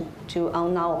opportunity to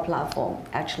on our platform,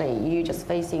 actually you just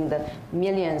facing the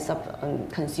millions of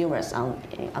consumers on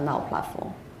our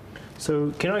platform.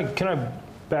 So can I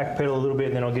backpedal a little bit,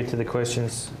 and then I'll get to the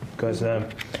questions, guys. The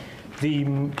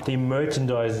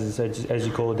merchandisers, as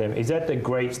you call them, is that the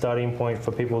great starting point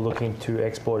for people looking to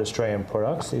export Australian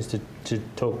products? Is to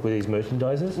talk with these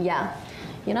merchandisers? Yeah,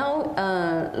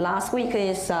 last week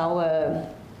is our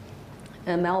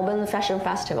Melbourne Fashion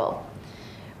Festival.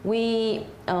 We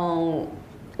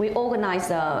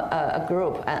organized a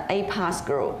group, an APAS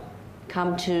group,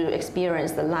 come to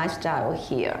experience the lifestyle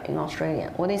here in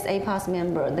Australia. What is APAS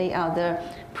member? They are the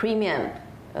premium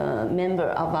member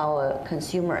of our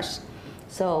consumers.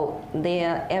 So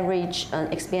their average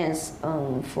expense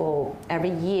for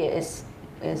every year is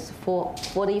for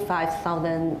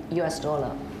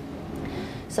 $45,000.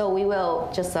 So we will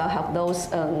just help those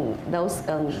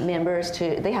members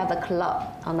to. They have a club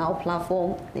on our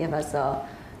platform. They have a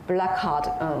Black Card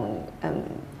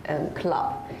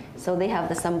club. So they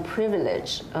have some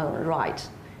privilege right.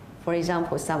 For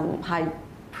example, some high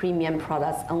premium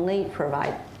products only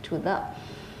provide to them.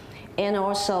 And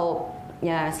also,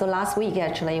 so last week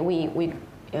actually we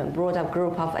brought a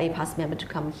group of APAS members to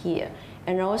come here.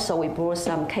 And also we brought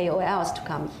some KOLs to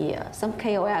come here. Some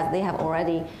KOLs, they have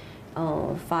already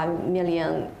 5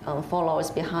 million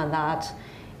followers behind that.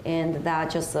 And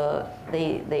that just,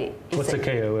 What's a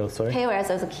KOL, sorry? KOL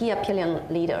is a key opinion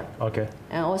leader. Okay.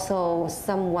 And also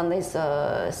someone is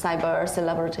cyber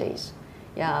celebrities.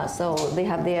 Yeah, so they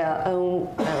have their own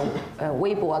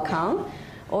Weibo account.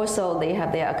 Also, they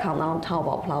have their account on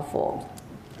Taobao platform.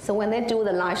 So when they do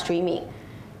the live streaming,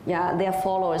 their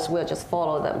followers will just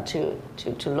follow them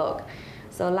to look.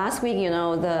 So last week,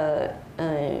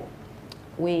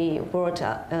 we brought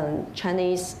a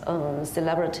Chinese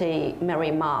celebrity,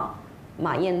 Mary Ma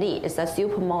Yanli, is a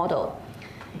supermodel,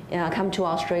 come to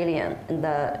Australia, and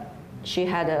she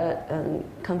had a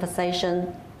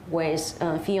conversation with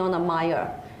Fiona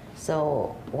Meyer.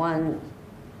 So one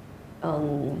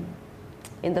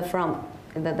in the front,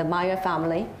 the Meyer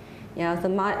family.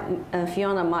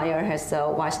 Fiona Meyer has a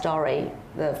white story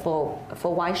for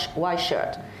white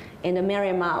shirt, and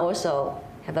Mary Ma also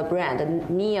have a brand,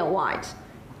 Nia White,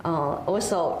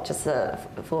 also just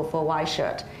for white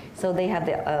shirt. So they have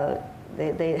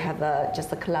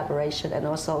just a collaboration and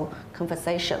also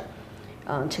conversation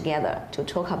together to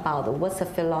talk about what's the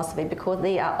philosophy, because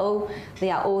they are all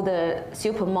the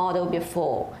supermodel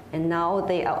before, and now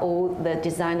they are all the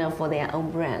designer for their own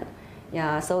brand.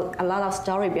 Yeah, so a lot of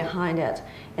story behind it.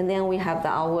 And then we have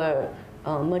our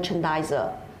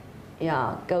merchandiser,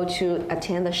 go to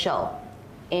attend the show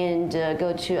and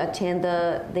go to attend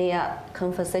their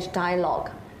conversation dialogue.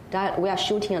 We are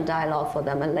shooting a dialogue for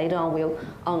them, and later on we'll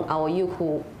on our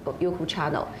Youku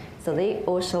channel. So they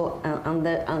also on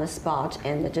the spot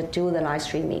and just do the live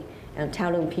streaming and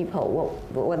telling people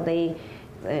what they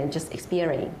just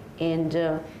experience. And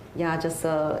just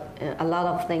a lot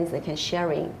of things they can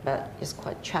sharing, but it's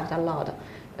quite attract a lot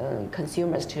of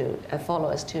consumers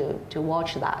followers to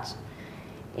watch that.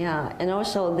 Yeah, and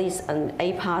also this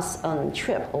APAS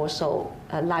trip also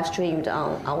live streamed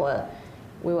on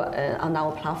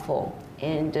our platform,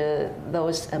 and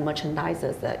those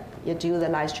merchandisers that you do the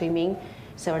live streaming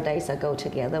several days ago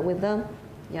together with them,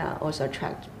 also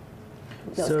attract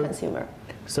those consumers.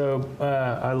 So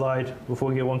I lied before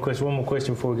we get one more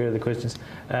question before we go to the questions.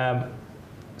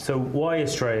 So why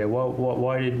Australia?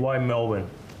 Why Melbourne?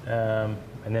 And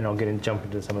then I'll jump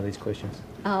into some of these questions.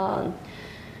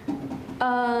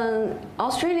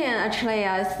 Australia actually,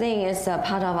 I think, is a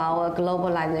part of our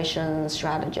globalization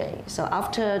strategy. So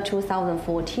after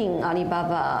 2014,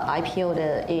 Alibaba IPO'd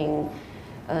in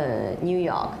New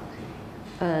York.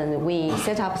 We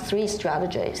set up 3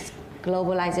 strategies: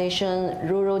 globalization,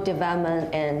 rural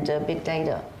development, and big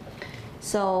data.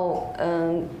 So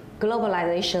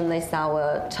globalization is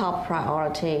our top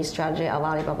priority strategy of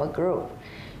Alibaba Group.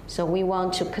 So we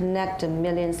want to connect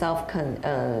millions of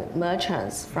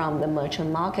merchants from the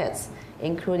merchant markets,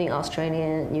 including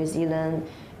Australia, New Zealand,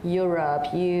 Europe,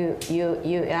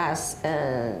 US,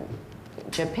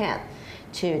 Japan,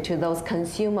 to those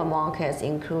consumer markets,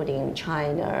 including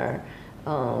China,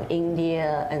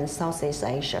 India, and Southeast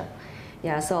Asia.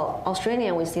 Yeah, so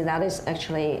Australia, we see that is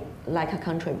actually like a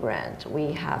country brand.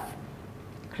 We have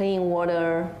clean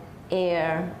water,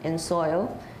 air, and soil,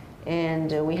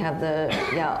 and we have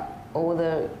all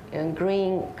the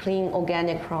green, clean,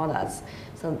 organic products.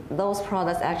 So those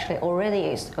products actually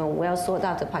already is well sought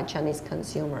after by Chinese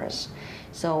consumers.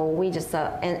 So we just,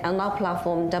 and on our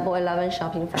platform, Double 11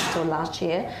 Shopping Festival last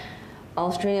year,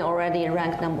 Australia already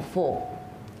ranked number 4.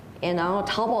 And our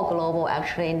Taobao Global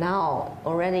actually now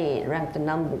already ranked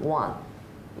number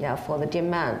 1, for the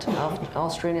demand of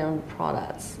Australian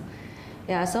products.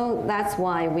 Yeah, so that's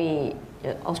why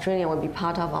Australia will be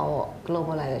part of our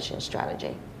globalization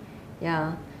strategy.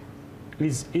 Yeah.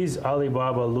 Is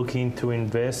Alibaba looking to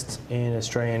invest in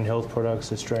Australian health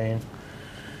products, Australian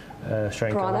products?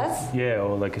 Companies?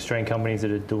 Or like Australian companies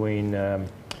that are doing,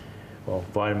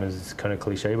 vitamins is kind of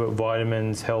cliche, but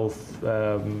vitamins, health,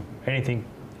 anything.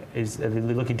 Are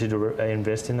they looking to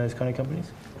invest in those kind of companies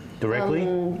directly?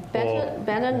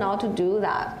 Better not to do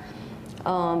that.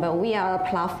 But we are a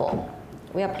platform.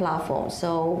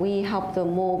 So we help the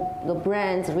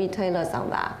brands, retailers on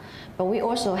that. But we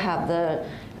also have the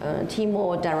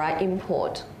Tmall direct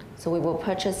import. So we were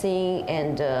purchasing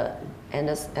and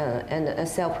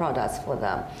sell products for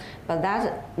them. But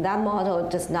that model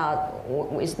is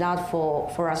not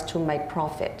for us to make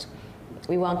profit.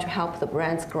 We want to help the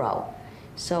brands grow.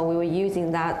 So we were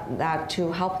using that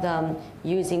to help them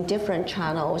using different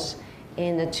channels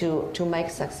and to make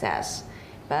success.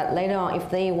 But later on, if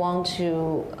they want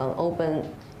to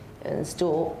open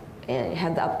store and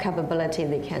have the capability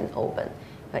they can open.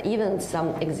 But even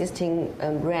some existing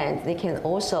brands, they can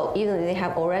also, even if they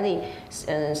have already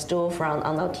storefront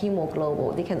on our Tmall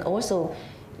Global, they can also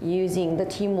using the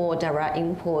Tmall direct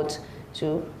import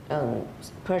to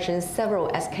purchase several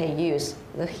SKUs,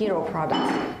 the hero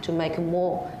products, to make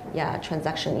more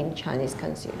transaction in China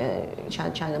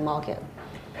market.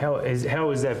 How is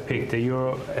that picked?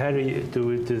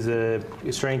 Does a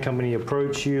Australian company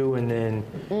approach you, and then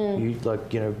you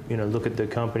look at the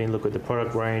company, look at the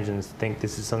product range, and think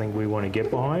this is something we want to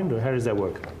get behind, or how does that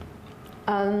work?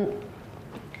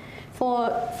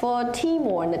 For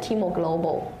Tmall and the Tmall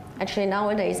Global, actually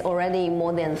nowadays already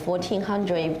more than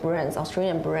 1,400 brands,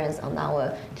 Australian brands, on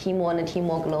our Tmall and the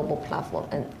Tmall Global platform,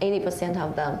 and 80%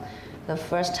 of them the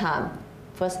first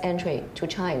entry to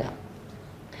China.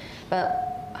 But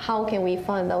how can we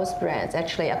find those brands?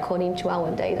 Actually, according to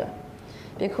our data,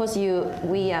 because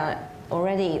we are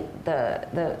already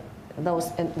the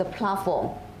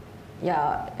platform,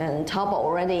 and Taobao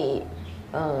already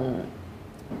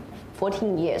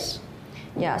 14 years.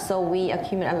 So we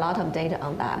accumulate a lot of data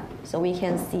on that. So we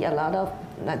can see a lot of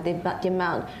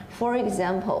demand. For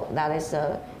example, that is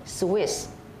Swiss.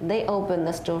 They opened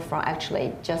the storefront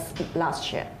actually just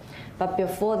last year. But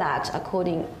before that,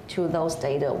 according to those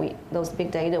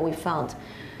big data we found,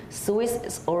 Swiss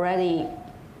is already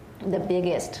the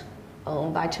biggest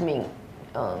vitamin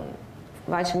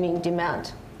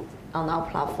demand on our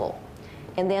platform.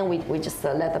 And then we just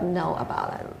let them know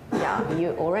about it.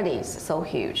 You already so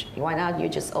huge. Why not you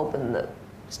just open the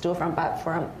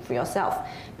storefront for yourself?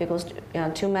 Because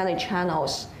too many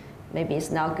channels, maybe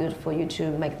it's not good for you to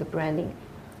make the branding.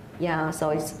 So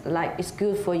it's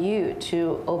good for you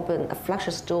to open a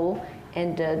flagship store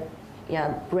and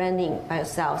branding by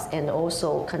yourselves, and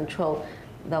also control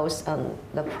those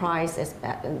the price is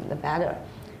the better.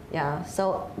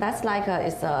 So that's like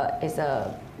it's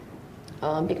a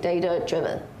big data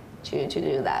driven to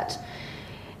do that.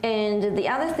 And the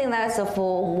other thing that's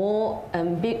for more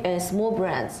big and small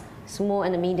brands, small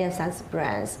and medium-sized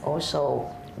brands, also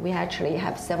we actually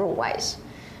have several ways.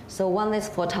 So one is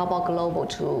for Taobao Global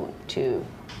to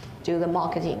do the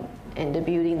marketing and the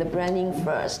building the branding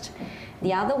first.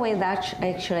 The other way that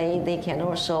actually they can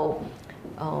also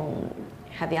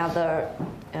have the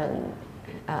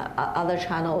other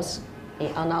channels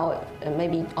on our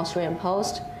maybe Australian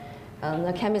Post.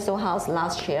 The Chemist Warehouse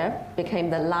last year became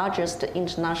the largest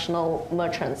international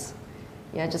merchants.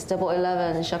 Just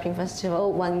 11 shopping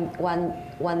festival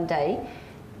one day.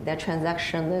 Their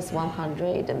transaction is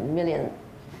 100 million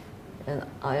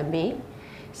RMB.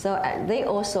 So they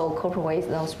also cooperate with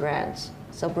those brands.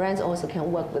 So brands also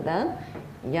can work with them,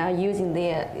 using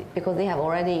because they have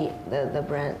already the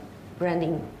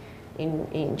branding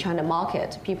in China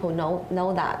market. People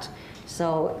know that.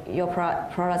 So your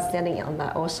product selling on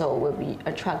that also will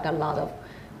attract a lot of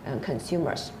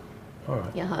consumers. All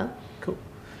right. Cool.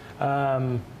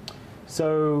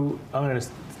 So I'm going to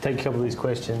take a couple of these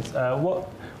questions. What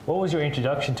was your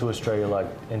introduction to Australia like,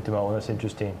 into Melbourne? That's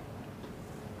interesting.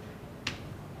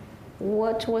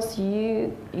 What was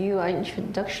your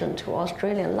introduction to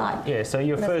Australia like? So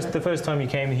the first time you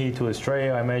came here to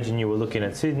Australia, I imagine you were looking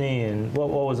at Sydney, and what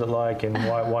was it like, and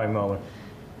why Melbourne?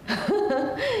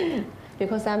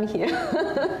 Because I'm here.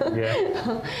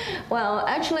 Well,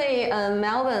 actually,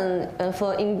 Melbourne,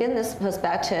 in business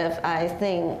perspective, I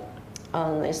think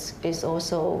is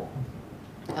also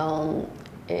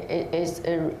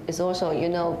it's also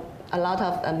a lot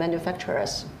of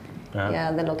manufacturers.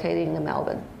 They're located in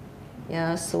Melbourne.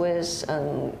 Swiss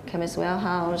and Chemist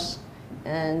Warehouse,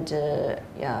 and a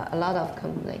lot of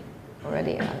company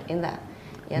already in that.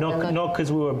 Not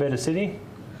because we were a better city.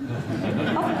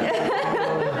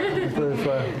 For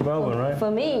Melbourne, right?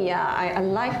 For me, I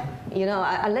like,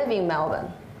 I live in Melbourne,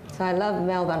 so I love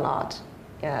Melbourne a lot.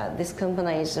 This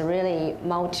company is a really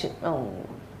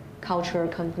multi-cultural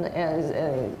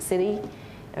city,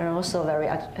 and also very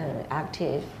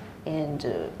active, and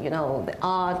the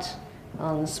art,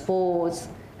 sports,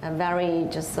 and very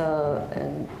just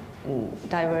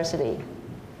diversity.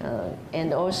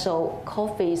 And also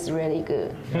coffee is really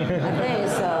good. I think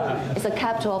it's a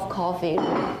capital of coffee.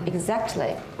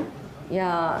 Exactly.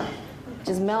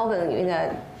 Just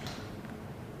Melbourne.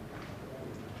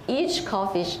 Each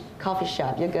coffee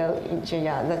shop you go into,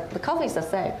 the coffee is the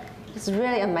same. It's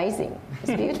really amazing.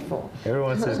 It's beautiful.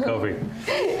 Everyone says coffee.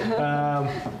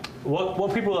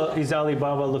 What people is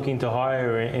Alibaba looking to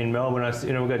hire in Melbourne?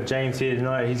 We've got James here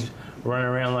tonight. He's running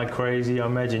around like crazy. I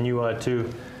imagine you are too.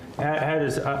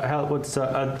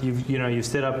 You've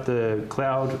set up the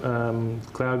cloud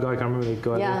guy. I can't remember the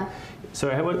guy. Yeah. There. So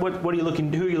what are you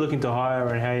looking? Who are you looking to hire,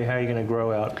 and how are you going to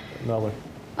grow out Melbourne?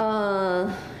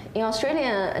 In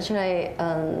Australia, actually,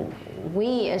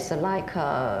 we is like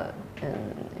an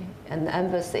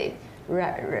embassy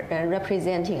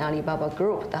representing Alibaba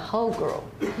Group, the whole group,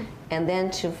 and then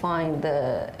to find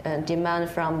the demand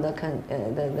from the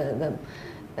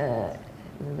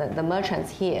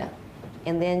merchants here,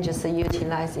 and then just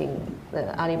utilizing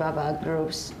the Alibaba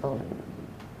Group's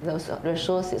those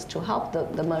resources to help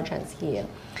the merchants here.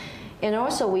 And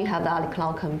also we have the Ali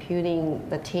Cloud Computing,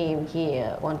 the team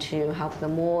here want to help the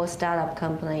more startup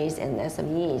companies and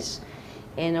SMEs.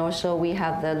 And also we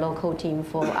have the local team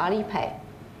for Alipay.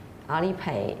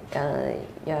 Alipay,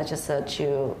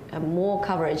 to more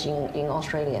coverage in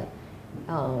Australia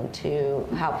to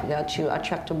help to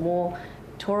attract more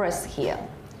tourists here.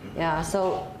 Yeah,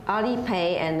 so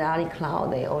Alipay and Ali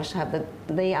Cloud, they also have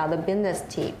they are the business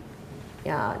team.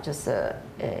 Yeah,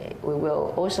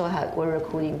 we're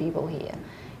recruiting people here,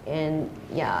 and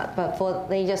but for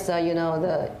they just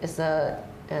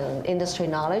industry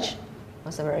knowledge,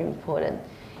 also very important.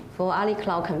 For Ali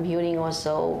Cloud Computing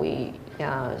also we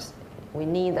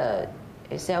need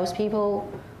salespeople,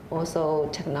 also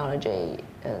technology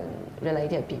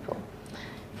related people.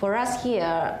 For us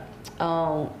here,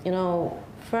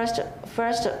 first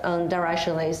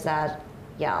direction is that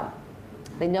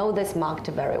they know this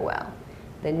market very well.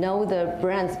 They know the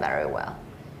brands very well,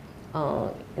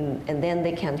 and then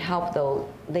they can help those.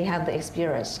 They have the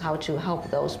experience how to help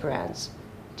those brands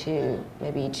to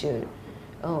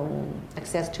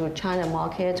access to China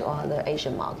market or the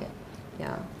Asian market.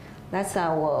 Yeah, that's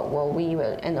what we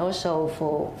will. And also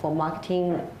for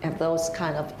marketing, have those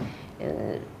kind of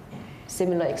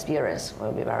similar experience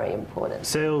will be very important.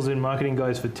 Sales and marketing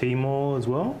guys for Tmall as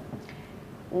well.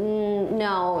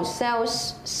 No,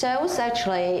 sales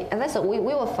actually, and we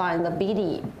will find the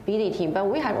BD team, but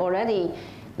we have already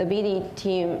the BD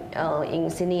team in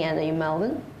Sydney and in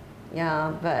Melbourne.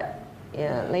 Yeah, but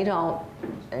later on,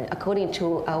 according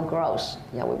to our growth,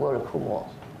 we will recruit more.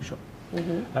 Sure.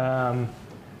 Mm-hmm.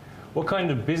 What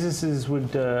kind of businesses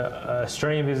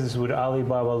Australian businesses would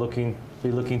Alibaba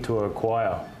be looking to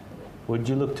acquire? Would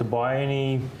you look to buy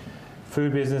any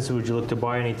food business, or would you look to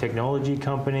buy any technology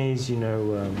companies?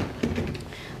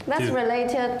 That's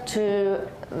related to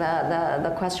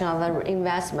the question of the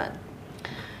investment.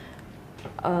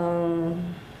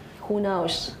 Who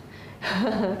knows?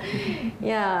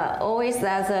 Always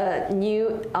there's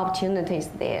new opportunities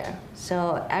there.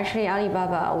 So actually,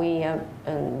 Alibaba, we are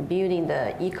building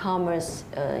the e-commerce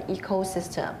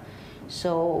ecosystem.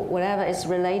 So whatever is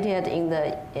related in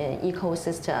the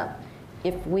ecosystem,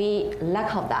 if we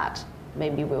lack of that,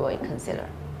 maybe we will consider.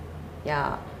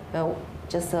 Yeah, but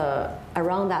just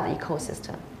around that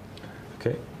ecosystem.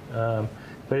 Okay,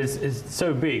 but it's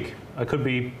so big. It could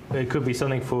be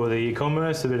something for the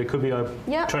e-commerce, but it could be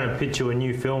trying to pitch you a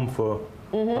new film for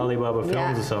Alibaba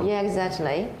Films or something. Yeah,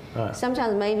 exactly. Right.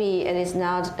 Sometimes maybe it is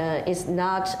not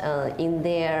in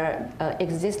their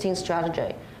existing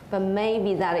strategy, but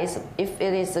maybe that is, if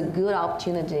it is a good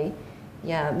opportunity,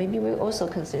 maybe we also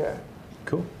consider.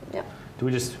 Cool. Yeah. Do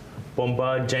we just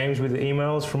bombard James with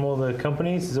emails from all the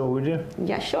companies? Is that what we do?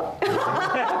 Yeah, sure.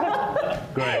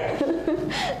 Great.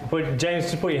 But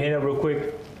James, just put your hand up real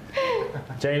quick.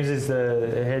 James is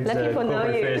the head of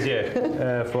corporate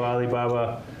affairs, for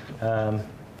Alibaba.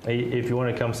 If you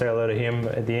want to come say hello to him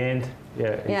at the end,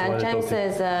 James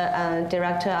is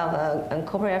director of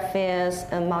corporate affairs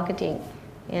and marketing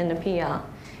and PR.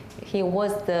 He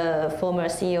was the former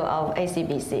CEO of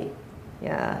ACBC.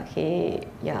 Yeah, he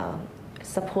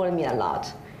supported me a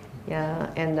lot. Yeah,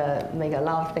 and make a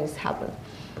lot of things happen.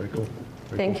 Very cool.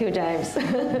 Thank you, James.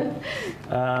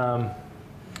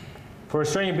 For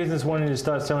Australian business wanting to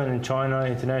start selling in China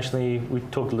internationally, we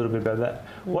talked a little bit about that.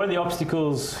 What are the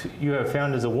obstacles you have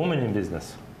found as a woman in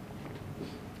business?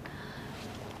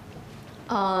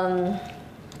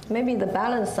 Maybe the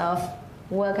balance of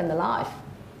work and life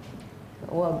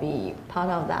will be part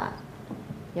of that.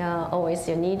 Yeah, always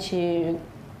you need to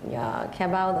care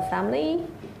about the family,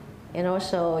 and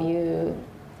also you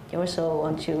also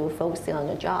want to focus on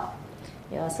your job.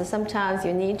 Yeah, so sometimes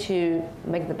you need to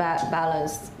make the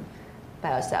balance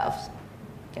by yourself.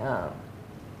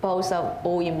 Both are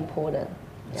all important.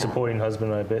 Yeah. Supporting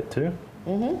husband, I bet too.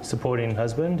 Mm-hmm. Supporting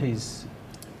husband, he's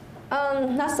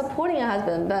not supporting a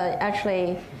husband, but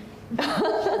actually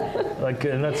like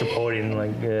not supporting,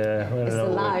 like it's the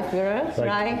life,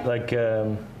 right?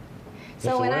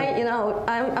 So when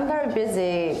I'm very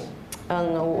busy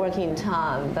on working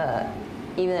time, but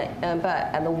but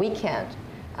at the weekend,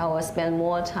 I will spend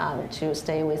more time to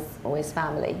stay with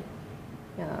family.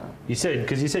 Yeah. You said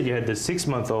you had the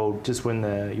 6-month-old just when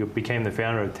you became the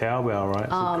founder of Taobao,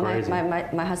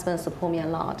 right? My husband support me a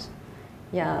lot.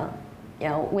 Yeah.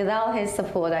 Without his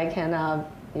support, I cannot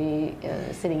be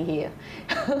sitting here.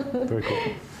 Very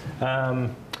cool.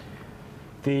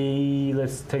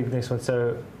 Let's take the next one.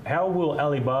 So, how will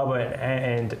Alibaba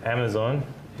and Amazon,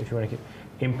 if you want to,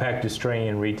 impact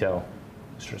Australian retailers?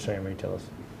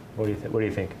 What do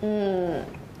you think?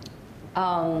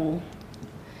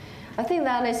 I think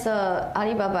that is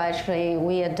Alibaba. Actually,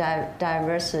 we are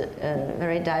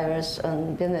very diverse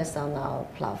business on our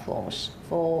platforms.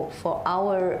 For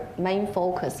our main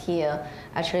focus here,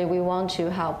 actually, we want to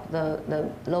help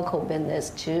the local business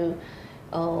to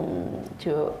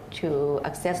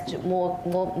access to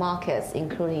more markets,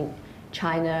 including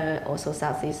China, also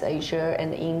Southeast Asia,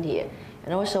 and India.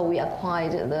 And also, we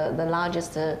acquired the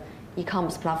largest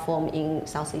e-commerce platform in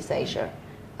Southeast Asia.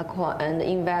 And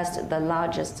invest the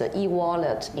largest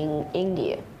e-wallet in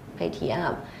India,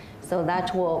 Paytm. So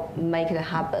that will make it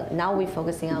happen. Now we're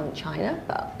focusing on China,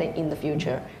 but in the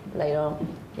future, later,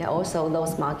 also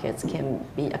those markets can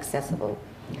be accessible.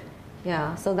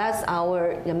 Yeah, so that's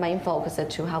our main focus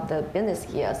to help the business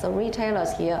here. So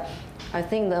retailers here, I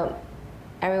think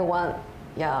everyone,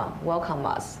 welcome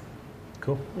us.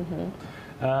 Cool.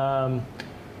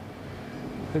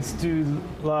 Let's do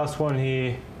last one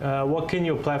here. What can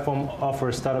your platform offer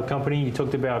a startup company? You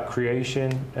talked about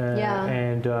creation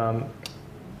and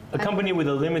a company with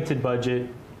a limited budget.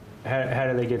 How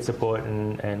do they get support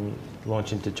and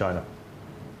launch into China?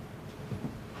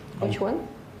 Which one?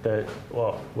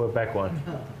 We're back one.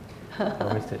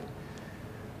 I missed it.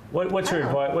 What's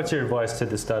your advice to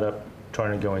the startup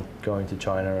trying to go into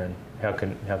China, and how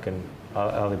can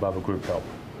Alibaba Group help?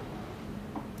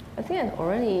 I think I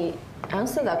already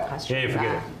answered that question. Yeah,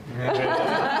 forget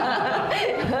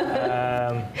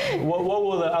it. What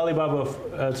will the Alibaba?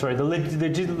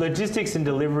 The logistics and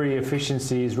delivery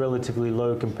efficiency is relatively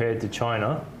low compared to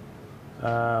China.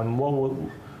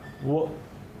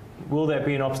 Will that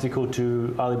be an obstacle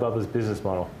to Alibaba's business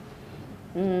model?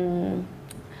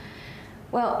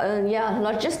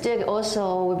 Logistics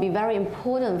also will be very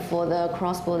important for the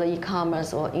cross-border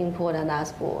e-commerce or import and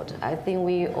export. I think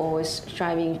we always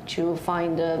striving to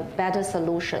find a better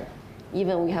solution.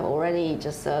 Even we have already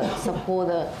just support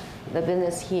the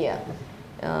business here.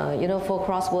 For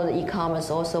cross-border e-commerce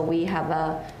also we have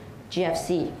a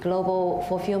GFC, Global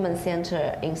Fulfillment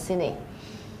Center in Sydney.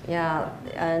 Yeah,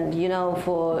 and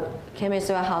for Chemist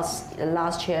Warehouse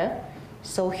last year,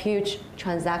 so huge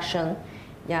transaction.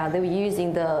 Yeah, they were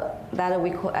using that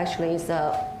we call actually is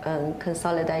a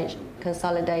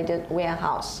consolidated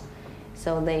warehouse.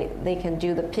 So they can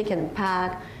do the pick and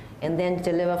pack and then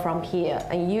deliver from here.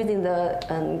 And using the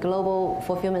Global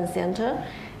Fulfillment Center,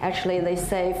 actually they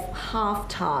save half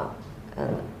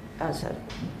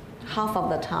of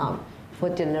the time for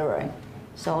delivery.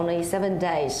 So only 7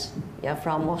 days,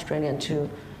 from Australia to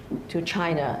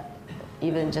China,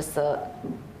 even just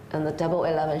and the Double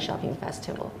 11 shopping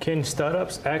festival. Can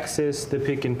startups access the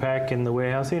pick and pack and the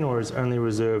warehousing, or is it only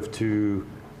reserved to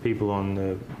people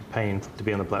paying to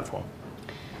be on the platform?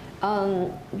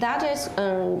 That is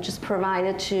just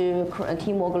provided to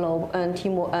Tmall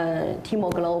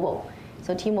Global.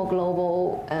 So Tmall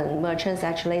Global and merchants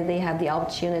actually they have the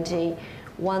opportunity.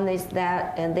 One is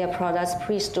that their products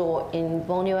pre-stored in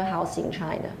Bonnie Warehouse in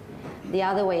China. The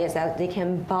other way is that they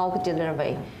can bulk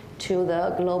delivery to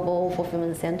the Global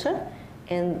Fulfillment Center,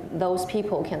 and those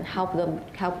people can help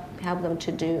them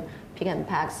to do pick and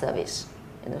pack service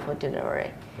for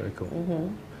delivery. Very cool.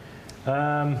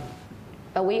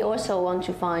 But we also want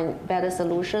to find better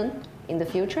solution in the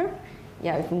future.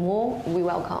 Yeah, if more, we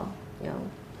welcome.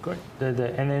 Great. And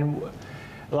then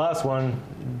last one,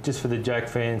 just for the Jack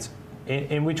fans.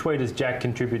 In which way does Jack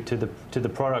contribute to the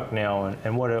product now,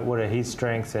 and what are his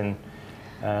strengths and?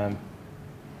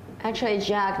 Actually,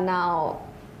 Jack now,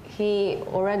 he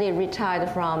already retired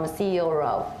from CEO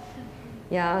role.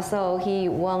 Yeah, so he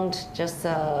won't just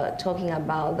talking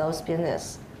about those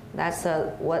business. That's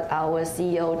what our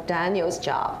CEO Daniel's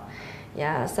job.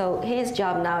 Yeah, so his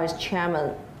job now is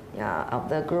chairman of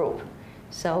the group.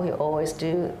 So he always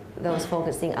do those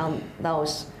focusing on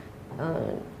those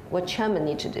what chairman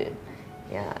need to do.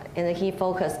 Yeah, and he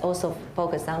also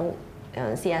focus on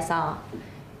CSR.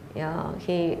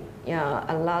 Yeah,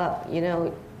 a lot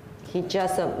of, he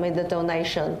just made the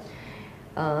donation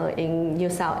in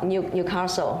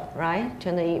Newcastle, right?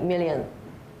 $20 million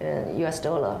US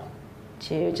dollar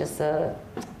to just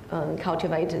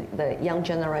cultivate the young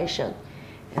generation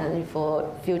and for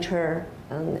future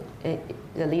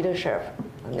the leadership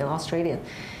in Australia.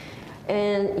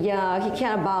 And yeah, he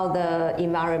cared about the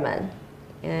environment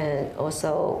and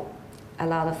also a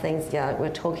lot of things. Yeah, we're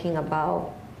talking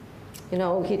about, he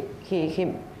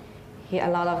a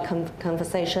lot of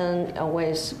conversation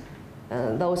with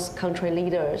those country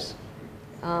leaders,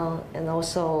 and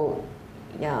also,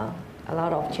 yeah, a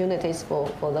lot of opportunities for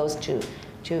those to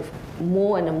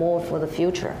more and more for the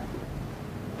future.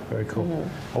 Very cool.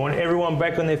 I want everyone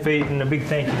back on their feet, and a big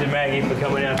thank you to Maggie for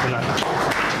coming out tonight.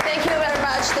 Thank you very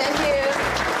much. Thank you.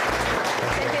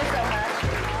 Thank you so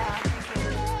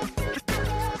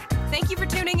much. Thank you for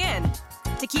tuning in.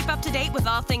 To keep up to date with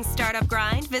all things Startup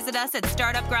Grind, visit us at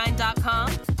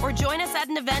startupgrind.com or join us at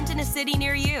an event in a city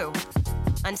near you.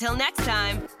 Until next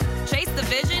time, chase the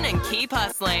vision and keep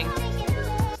hustling.